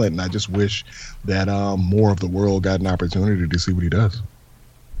talent, and I just wish that more of the world got an opportunity to see what he does.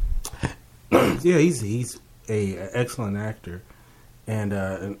 Yeah, he's a excellent actor and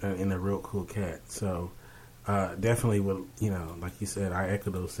a real cool cat. So definitely will, like you said, I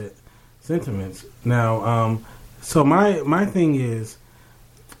echo those sentiments. Now, so my thing is,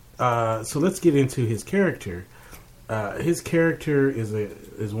 so let's get into his character. His character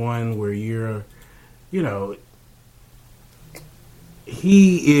is one where he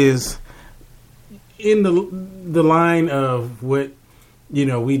is in the line of what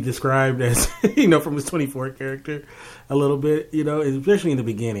we described as from his 24 character a little bit, especially in the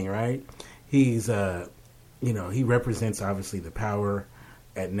beginning, right? He's he represents obviously the power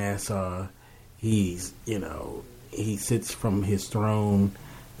at Nassau. He's he sits from his throne,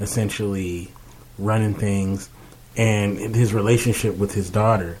 essentially running things. And his relationship with his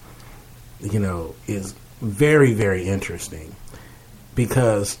daughter, is very, very interesting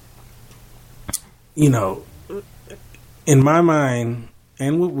because, in my mind,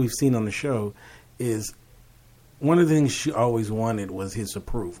 and what we've seen on the show, is one of the things she always wanted was his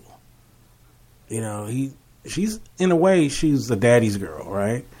approval. She's in a way, she's a daddy's girl,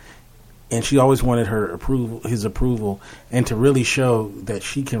 right? And she always wanted his approval, and to really show that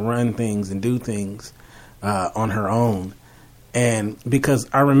she can run things and do things on her own. And because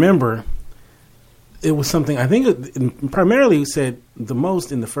I remember it was something I think it primarily said the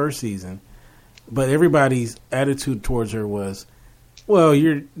most in the first season, but everybody's attitude towards her was, well,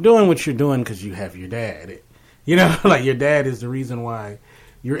 you're doing what you're doing because you have your dad. Like your dad is the reason why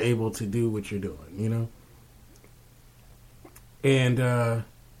you're able to do what you're doing, And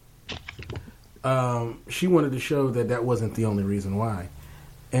she wanted to show that wasn't the only reason why.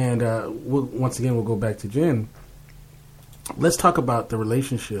 And once again, we'll go back to Jen. Let's talk about the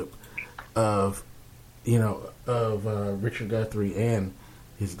relationship of Richard Guthrie and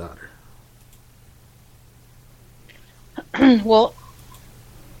his daughter. Well,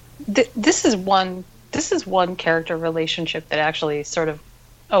 this is one character relationship that actually sort of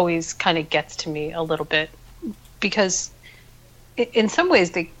always kind of gets to me a little bit, because in some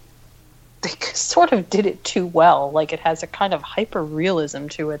ways they sort of did it too well. Like, it has a kind of hyper realism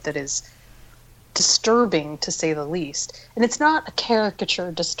to it that is disturbing, to say the least. And it's not a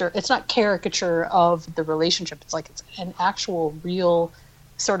caricature. It's not caricature of the relationship. It's like it's an actual, real,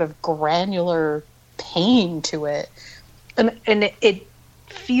 sort of granular pain to it, and it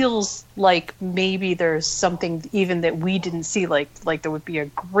feels like maybe there's something even that we didn't see. Like there would be a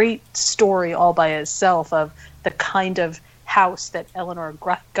great story all by itself of the kind of house that Eleanor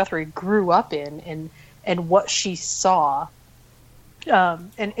Guthrie grew up in and what she saw,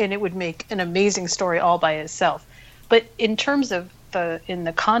 and it would make an amazing story all by itself. But in terms of in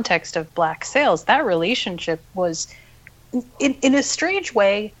the context of Black Sails, that relationship was, in a strange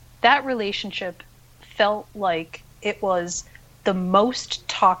way, that relationship felt like it was the most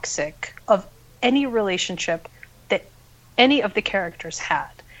toxic of any relationship that any of the characters had.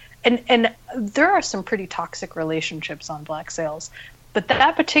 And there are some pretty toxic relationships on Black Sails, but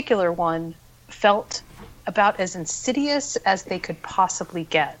that particular one felt about as insidious as they could possibly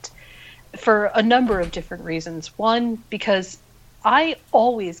get, for a number of different reasons. One, because I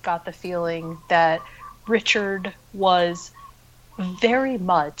always got the feeling that Richard was very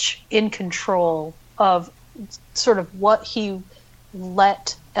much in control of sort of what he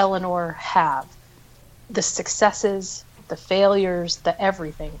let Eleanor have. The successes, the failures, the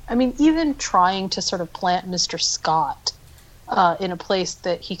everything. I mean, even trying to sort of plant Mr. Scott in a place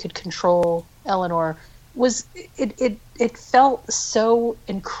that he could control Eleanor was, it felt so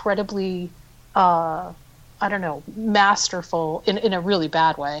incredibly, I don't know, masterful in a really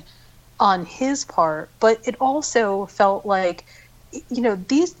bad way on his part, but it also felt like, you know,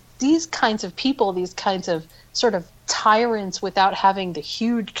 these kinds of people, these kinds of sort of tyrants without having the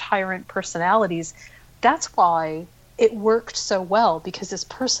huge tyrant personalities, that's why it worked so well, because his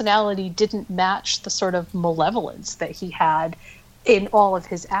personality didn't match the sort of malevolence that he had in all of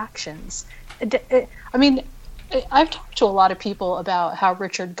his actions. I mean, I've talked to a lot of people about how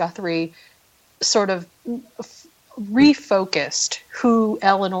Richard Guthrie sort of refocused who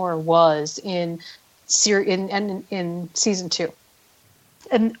Eleanor was in season 2.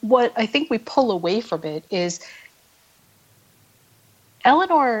 And what I think we pull away from it is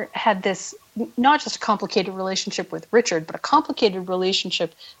Eleanor had this not just a complicated relationship with Richard, but a complicated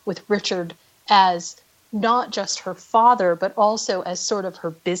relationship with Richard as not just her father, but also as sort of her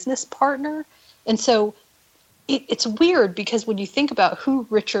business partner. And so it's weird, because when you think about who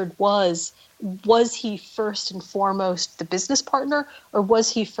Richard was he first and foremost the business partner, or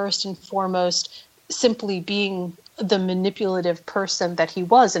was he first and foremost simply being the manipulative person that he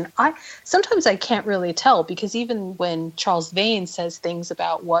was? And sometimes I can't really tell, because even when Charles Vane says things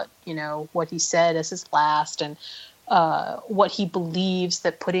about what he said as his last, and what he believes,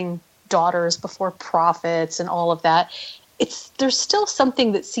 that putting daughters before profits and all of that, there's still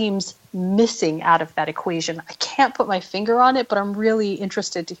something that seems missing out of that equation. I can't put my finger on it, but I'm really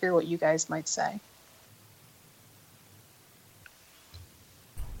interested to hear what you guys might say.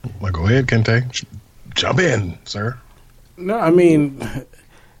 Well, go ahead, Kente. Jump in, sir. No, I mean,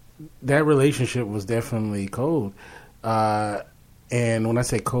 that relationship was definitely cold. And when I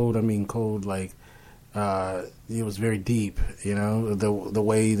say cold, I mean cold like it was very deep, you know, the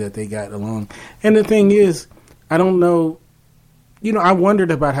way that they got along. And the thing is, I don't know, you know, I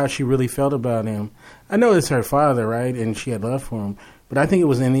wondered about how she really felt about him. I know it's her father, right? And she had love for him. But I think it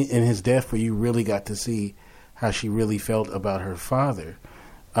was in his death where you really got to see how she really felt about her father.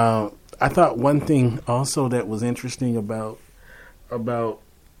 I thought one thing also that was interesting about the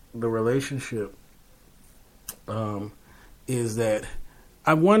relationship is that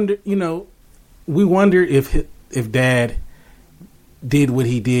I wonder, you know, we wonder if Dad did what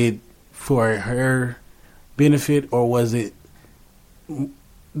he did for her benefit, or was it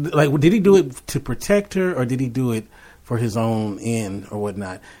like, did he do it to protect her, or did he do it for his own end or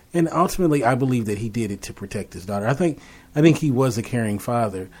whatnot? And ultimately, I believe that he did it to protect his daughter. I think he was a caring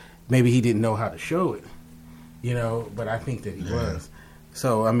father. Maybe he didn't know how to show it, you know, but I think that he was.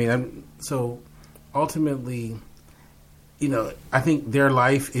 So, I mean, so ultimately, you know, I think their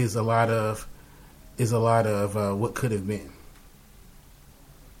life is a lot of what could have been.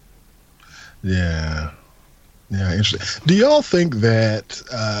 Yeah. Yeah, interesting. Do y'all think that,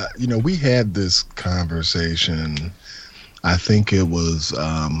 you know, we had this conversation, I think it was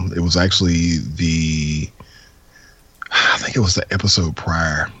actually I think it was the episode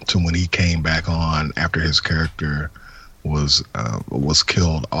prior to when he came back on after his character was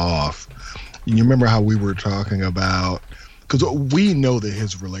killed off. You remember how we were talking about, because we know that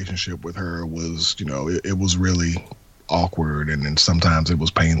his relationship with her was, you know, it was really awkward, and sometimes it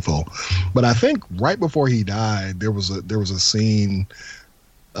was painful. But I think right before he died, there was a scene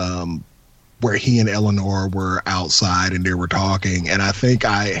where he and Eleanor were outside and they were talking, and I think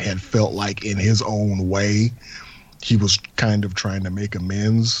I had felt like in his own way he was kind of trying to make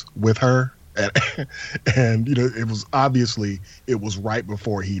amends with her. And you know, it was right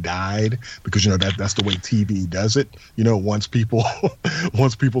before he died, because you know that's the way TV does it. You know, once people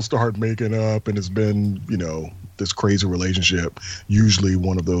start making up and it's been, you know, this crazy relationship, usually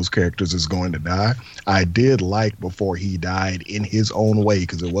one of those characters is going to die. I did like before he died in his own way,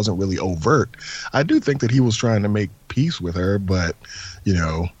 because it wasn't really overt. I do think that he was trying to make peace with her, but you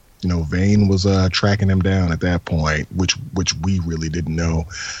know, Vane was tracking him down at that point, which we really didn't know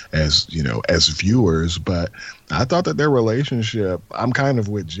as viewers. But I thought that their relationship, I'm kind of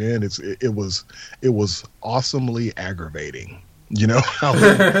with Jen. It was awesomely aggravating. You know how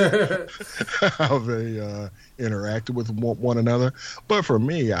they interacted with one another. But for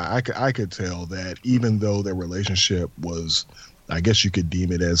me, I could tell that even though their relationship was, I guess you could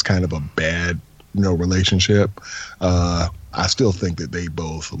deem it as kind of a bad, you know, relationship, I still think that they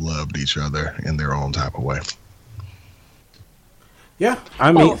both loved each other in their own type of way. Yeah,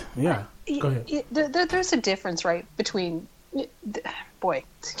 I mean, yeah. Go ahead. There's a difference, right, between boy,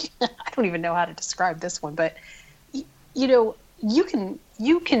 I don't even know how to describe this one, but you know, you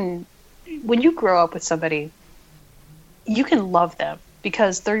can when you grow up with somebody, you can love them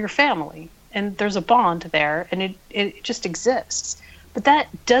because they're your family and there's a bond there and it just exists. But that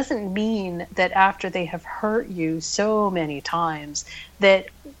doesn't mean that after they have hurt you so many times that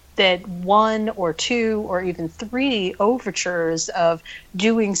one or two or even three overtures of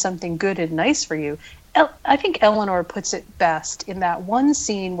doing something good and nice for you. I think Eleanor puts it best in that one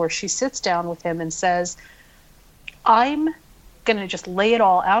scene where she sits down with him and says, I'm going to just lay it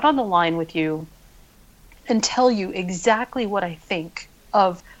all out on the line with you and tell you exactly what I think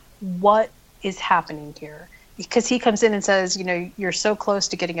of what is happening here. Because he comes in and says, you know, you're so close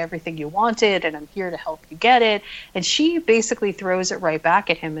to getting everything you wanted and I'm here to help you get it. And she basically throws it right back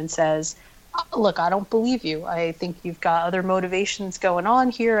at him and says, look, I don't believe you. I think you've got other motivations going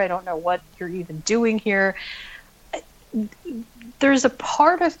on here. I don't know what you're even doing here. There's a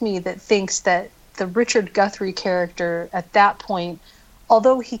part of me that thinks that the Richard Guthrie character at that point,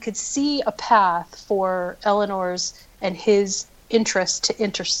 although he could see a path for Eleanor's and his interests to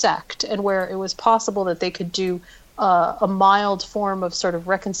intersect and where it was possible that they could do a mild form of sort of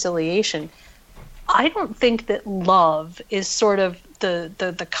reconciliation, I don't think that love is sort of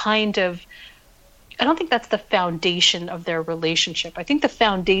the kind of, I don't think that's the foundation of their relationship. I think the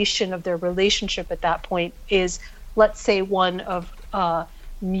foundation of their relationship at that point is, let's say, one of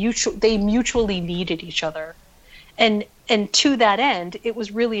they mutually needed each other. And to that end, it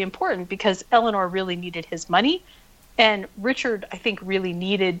was really important because Eleanor really needed his money. And Richard, I think, really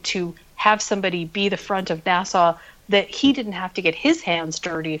needed to have somebody be the front of Nassau that he didn't have to get his hands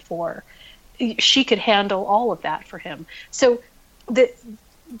dirty for. She could handle all of that for him. So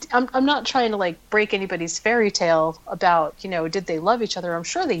I'm not trying to like break anybody's fairy tale about, you know, did they love each other? I'm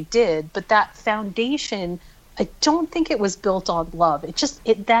sure they did. But that foundation, I don't think it was built on love.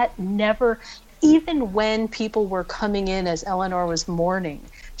 That never, even when people were coming in as Eleanor was mourning,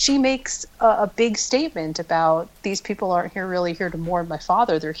 she makes a big statement about these people aren't really here to mourn my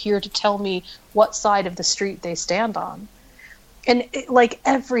father. They're here to tell me what side of the street they stand on. And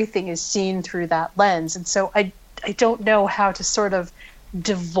everything is seen through that lens. And so I don't know how to sort of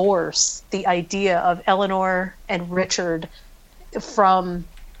divorce the idea of Eleanor and Richard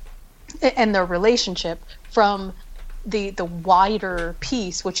and their relationship from the wider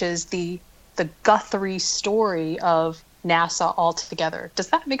piece, which is the Guthrie story of Nassau altogether. Does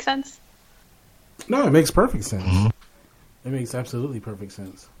that make sense? No, it makes perfect sense. Mm-hmm. It makes absolutely perfect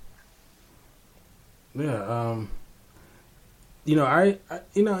sense. Yeah, you know, I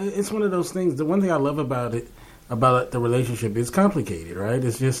it's one of those things. The one thing I love about the relationship, it's complicated, right?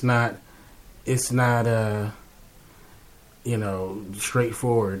 It's just not. It's not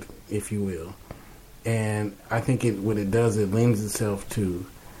straightforward, if you will. And I think what it does, it lends itself to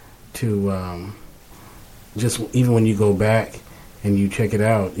just even when you go back and you check it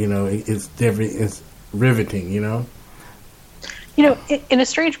out, you know, it's different. It's riveting, you know. You know, in a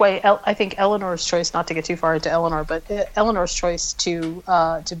strange way, I think Eleanor's choice, not to get too far into Eleanor, but Eleanor's choice to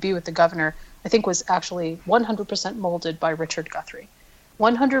be with the governor, I think, was actually 100% molded by Richard Guthrie.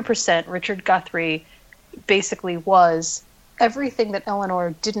 100% Richard Guthrie basically was everything that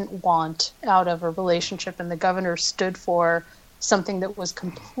Eleanor didn't want out of a relationship, and the governor stood for something that was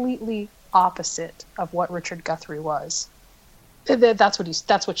completely opposite of what Richard Guthrie was. That's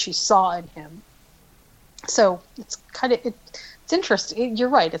what she saw in him. So it's kind of it's interesting. You're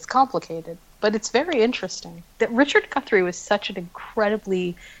right. It's complicated, but it's very interesting that Richard Guthrie was such an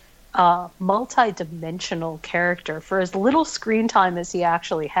incredibly multi-dimensional character. For as little screen time as he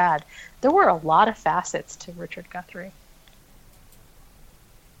actually had, there were a lot of facets to Richard Guthrie.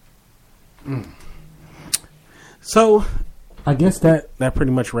 So I guess that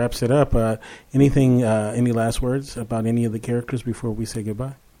pretty much wraps it up. Any last words about any of the characters before we say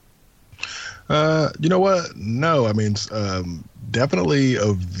goodbye? You know what? No, I mean, definitely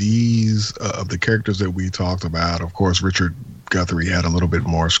of the characters that we talked about, of course, Richard Guthrie had a little bit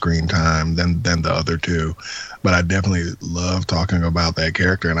more screen time than the other two, but I definitely love talking about that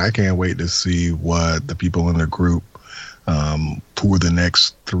character, and I can't wait to see what the people in the group, who are the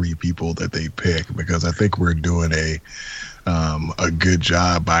next three people that they pick, because I think we're doing a good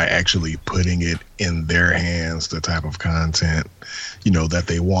job by actually putting it in their hands, the type of content, you know, that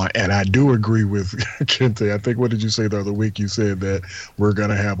they want. And I do agree with Kente. I think, what did you say the other week? You said that we're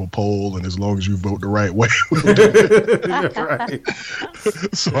going to have a poll, and as long as you vote the right way. Right.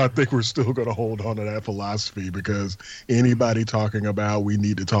 So I think we're still going to hold on to that philosophy, because anybody talking about, we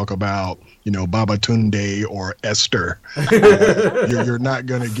need to talk about, you know, Babatunde or Esther, You're not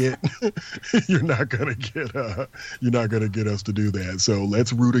gonna get you're not gonna get us to do that. So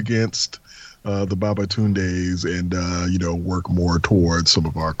let's root against the Babatundes and work more towards some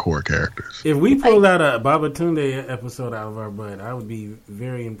of our core characters. If we pulled out a Babatunde episode out of our butt, I would be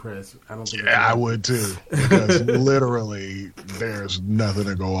very impressed. I don't think I would too, because literally there's nothing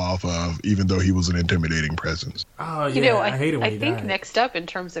to go off of, even though he was an intimidating presence. Oh yeah, I hate it when he think died. next up in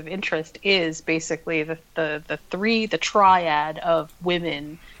terms of interest is basically the triad of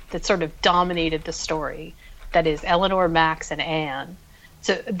women that sort of dominated the story. That is Eleanor, Max, and Anne.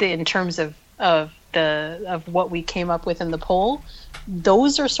 So in terms of what we came up with in the poll,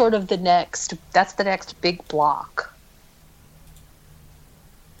 those are sort of that's the next big block.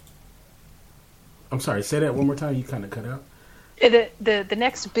 I'm sorry, say that one more time. You kind of cut out. The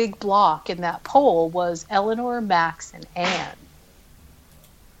next big block in that poll was Eleanor, Max, and Anne.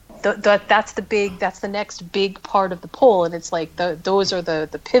 That's the next big part of the poll, and it's like those are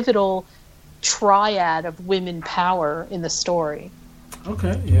the pivotal triad of women power in the story.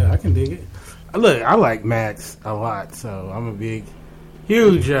 Okay, yeah, I can dig it. Look, I like Max a lot, so I'm a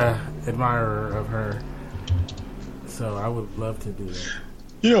huge admirer of her. So I would love to do that.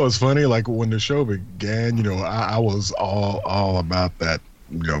 It's funny. Like when the show began, I was all about that.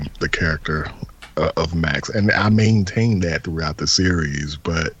 The character of Max, and I maintained that throughout the series.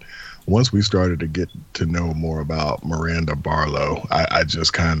 But once we started to get to know more about Miranda Barlow, I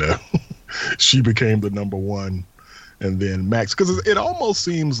just kind of she became the number one. And then Max, because it almost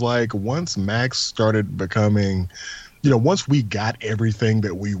seems like once Max started becoming, once we got everything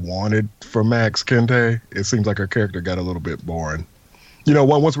that we wanted for Max Kente, it seems like her character got a little bit boring.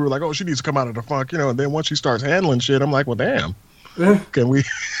 Once we were like, oh, she needs to come out of the funk, and then once she starts handling shit, I'm like, well, damn, can we?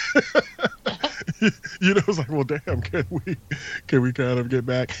 It's like, well, damn, can we kind of get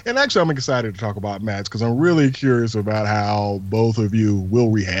back? And actually, I'm excited to talk about Max because I'm really curious about how both of you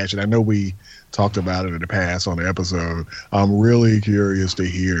will rehash it. I know we talked about it in the past on the episode. I'm really curious to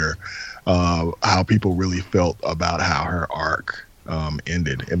hear how people really felt about how her arc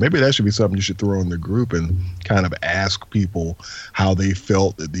ended. And maybe that should be something you should throw in the group and kind of ask people how they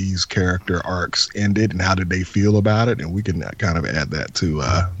felt that these character arcs ended and how did they feel about it. And we can kind of add that to,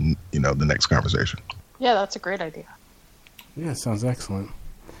 the next conversation. Yeah, that's a great idea. Yeah, sounds excellent.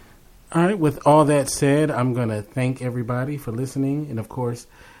 All right, with all that said, I'm going to thank everybody for listening. And of course,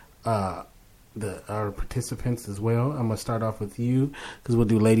 our participants as well. I'm going to start off with you because we'll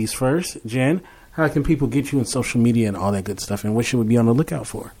do ladies first. Jen, how can people get you on social media and all that good stuff, and what should we be on the lookout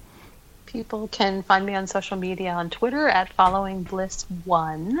for? People can find me on social media on Twitter at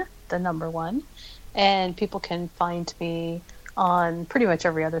followingbliss1, the number 1, and people can find me on pretty much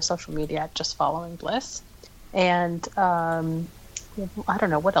every other social media at just Following Bliss. And I don't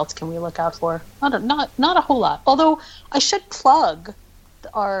know, what else can we look out for? Not a whole lot. Although I should plug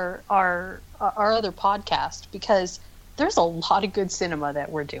our other podcast because there's a lot of good cinema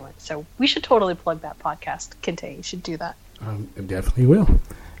that we're doing. So we should totally plug that podcast. Kente, you should do that. I definitely will.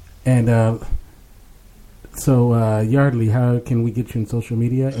 And so Yardley, how can we get you on social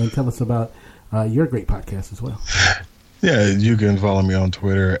media? And tell us about your great podcast as well. Yeah, you can follow me on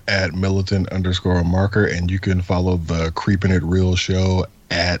Twitter at militant_marker, and you can follow the Creepin' It Real show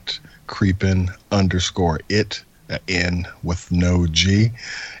at creepin_it. N with no G.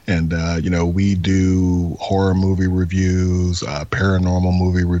 And, we do horror movie reviews, paranormal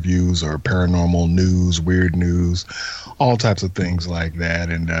movie reviews, or paranormal news, weird news, all types of things like that.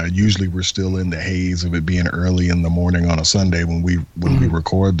 And usually we're still in the haze of it being early in the morning on a Sunday when we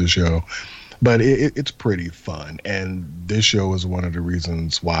record the show. But it's pretty fun. And this show is one of the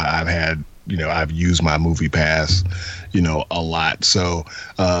reasons why I've used my Movie Pass, a lot. So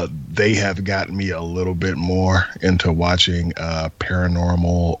they have gotten me a little bit more into watching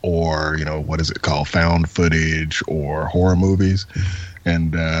paranormal or, what is it called, found footage or horror movies.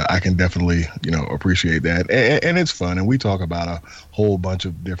 And I can definitely, appreciate that. And it's fun. And we talk about a whole bunch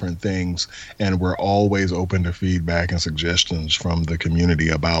of different things. And we're always open to feedback and suggestions from the community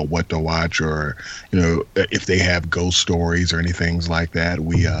about what to watch or, if they have ghost stories or anything like that,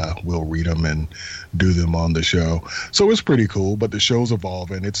 we'll read them and do them on the show. So it's pretty cool. But the show's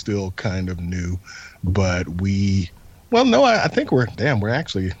evolving. It's still kind of new. But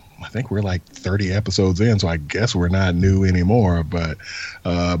I think we're like 30 episodes in, so I guess we're not new anymore. But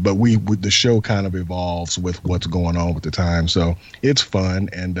the show kind of evolves with what's going on with the time. So it's fun,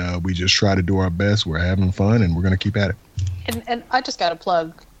 and we just try to do our best. We're having fun, and we're going to keep at it. And I just got to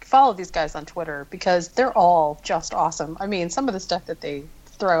plug, follow these guys on Twitter because they're all just awesome. I mean, some of the stuff that they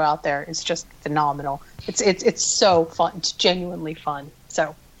throw out there is just phenomenal. It's so fun. It's genuinely fun.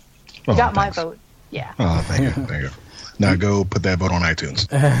 So you got my vote. Yeah. Oh, thank you. Now go put that vote on iTunes.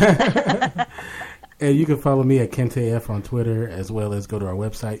 And you can follow me at KenteF on Twitter, as well as go to our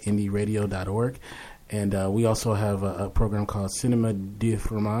website, indieradio.org. And we also have a program called Cinema de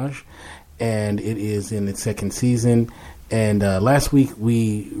Fromage, and it is in its second season. And last week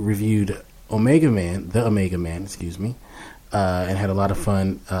we reviewed The Omega Man, and had a lot of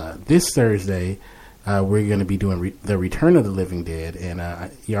fun. This Thursday, we're going to be doing The Return of the Living Dead,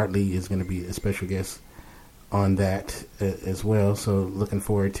 and Yardley is going to be a special guest on that as well. So looking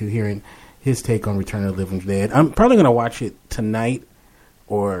forward to hearing his take on Return of the Living Dead. I'm probably going to watch it tonight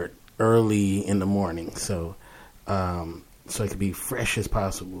or early in the morning, so it could be fresh as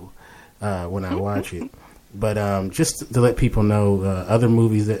possible when I watch it. But just to let people know, other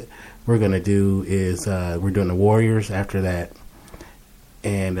movies that we're going to do is we're doing The Warriors after that,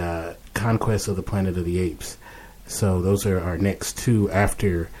 and Conquest of the Planet of the Apes. So those are our next two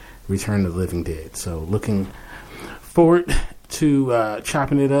after Return of the Living Dead. So looking forward to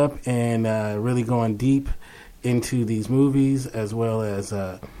chopping it up and really going deep into these movies, as well as,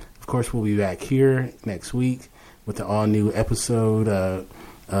 of course, we'll be back here next week with the all-new episode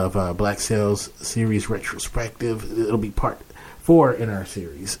of Black Sails series retrospective. It'll be part 4 in our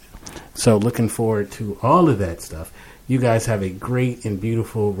series. So looking forward to all of that stuff. You guys have a great and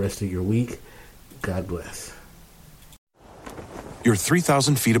beautiful rest of your week. God bless. You're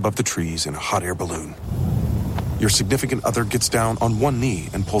 3,000 feet above the trees in a hot air balloon. Your significant other gets down on one knee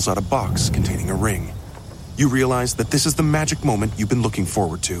and pulls out a box containing a ring. You realize that this is the magic moment you've been looking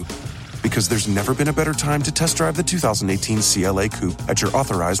forward to, because there's never been a better time to test drive the 2018 CLA Coupe at your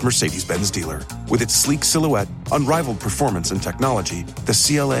authorized Mercedes-Benz dealer. With its sleek silhouette, unrivaled performance, and technology, the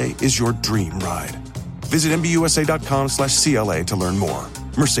CLA is your dream ride. Visit MBUSA.com/CLA to learn more.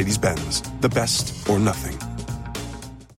 Mercedes-Benz, the best or nothing.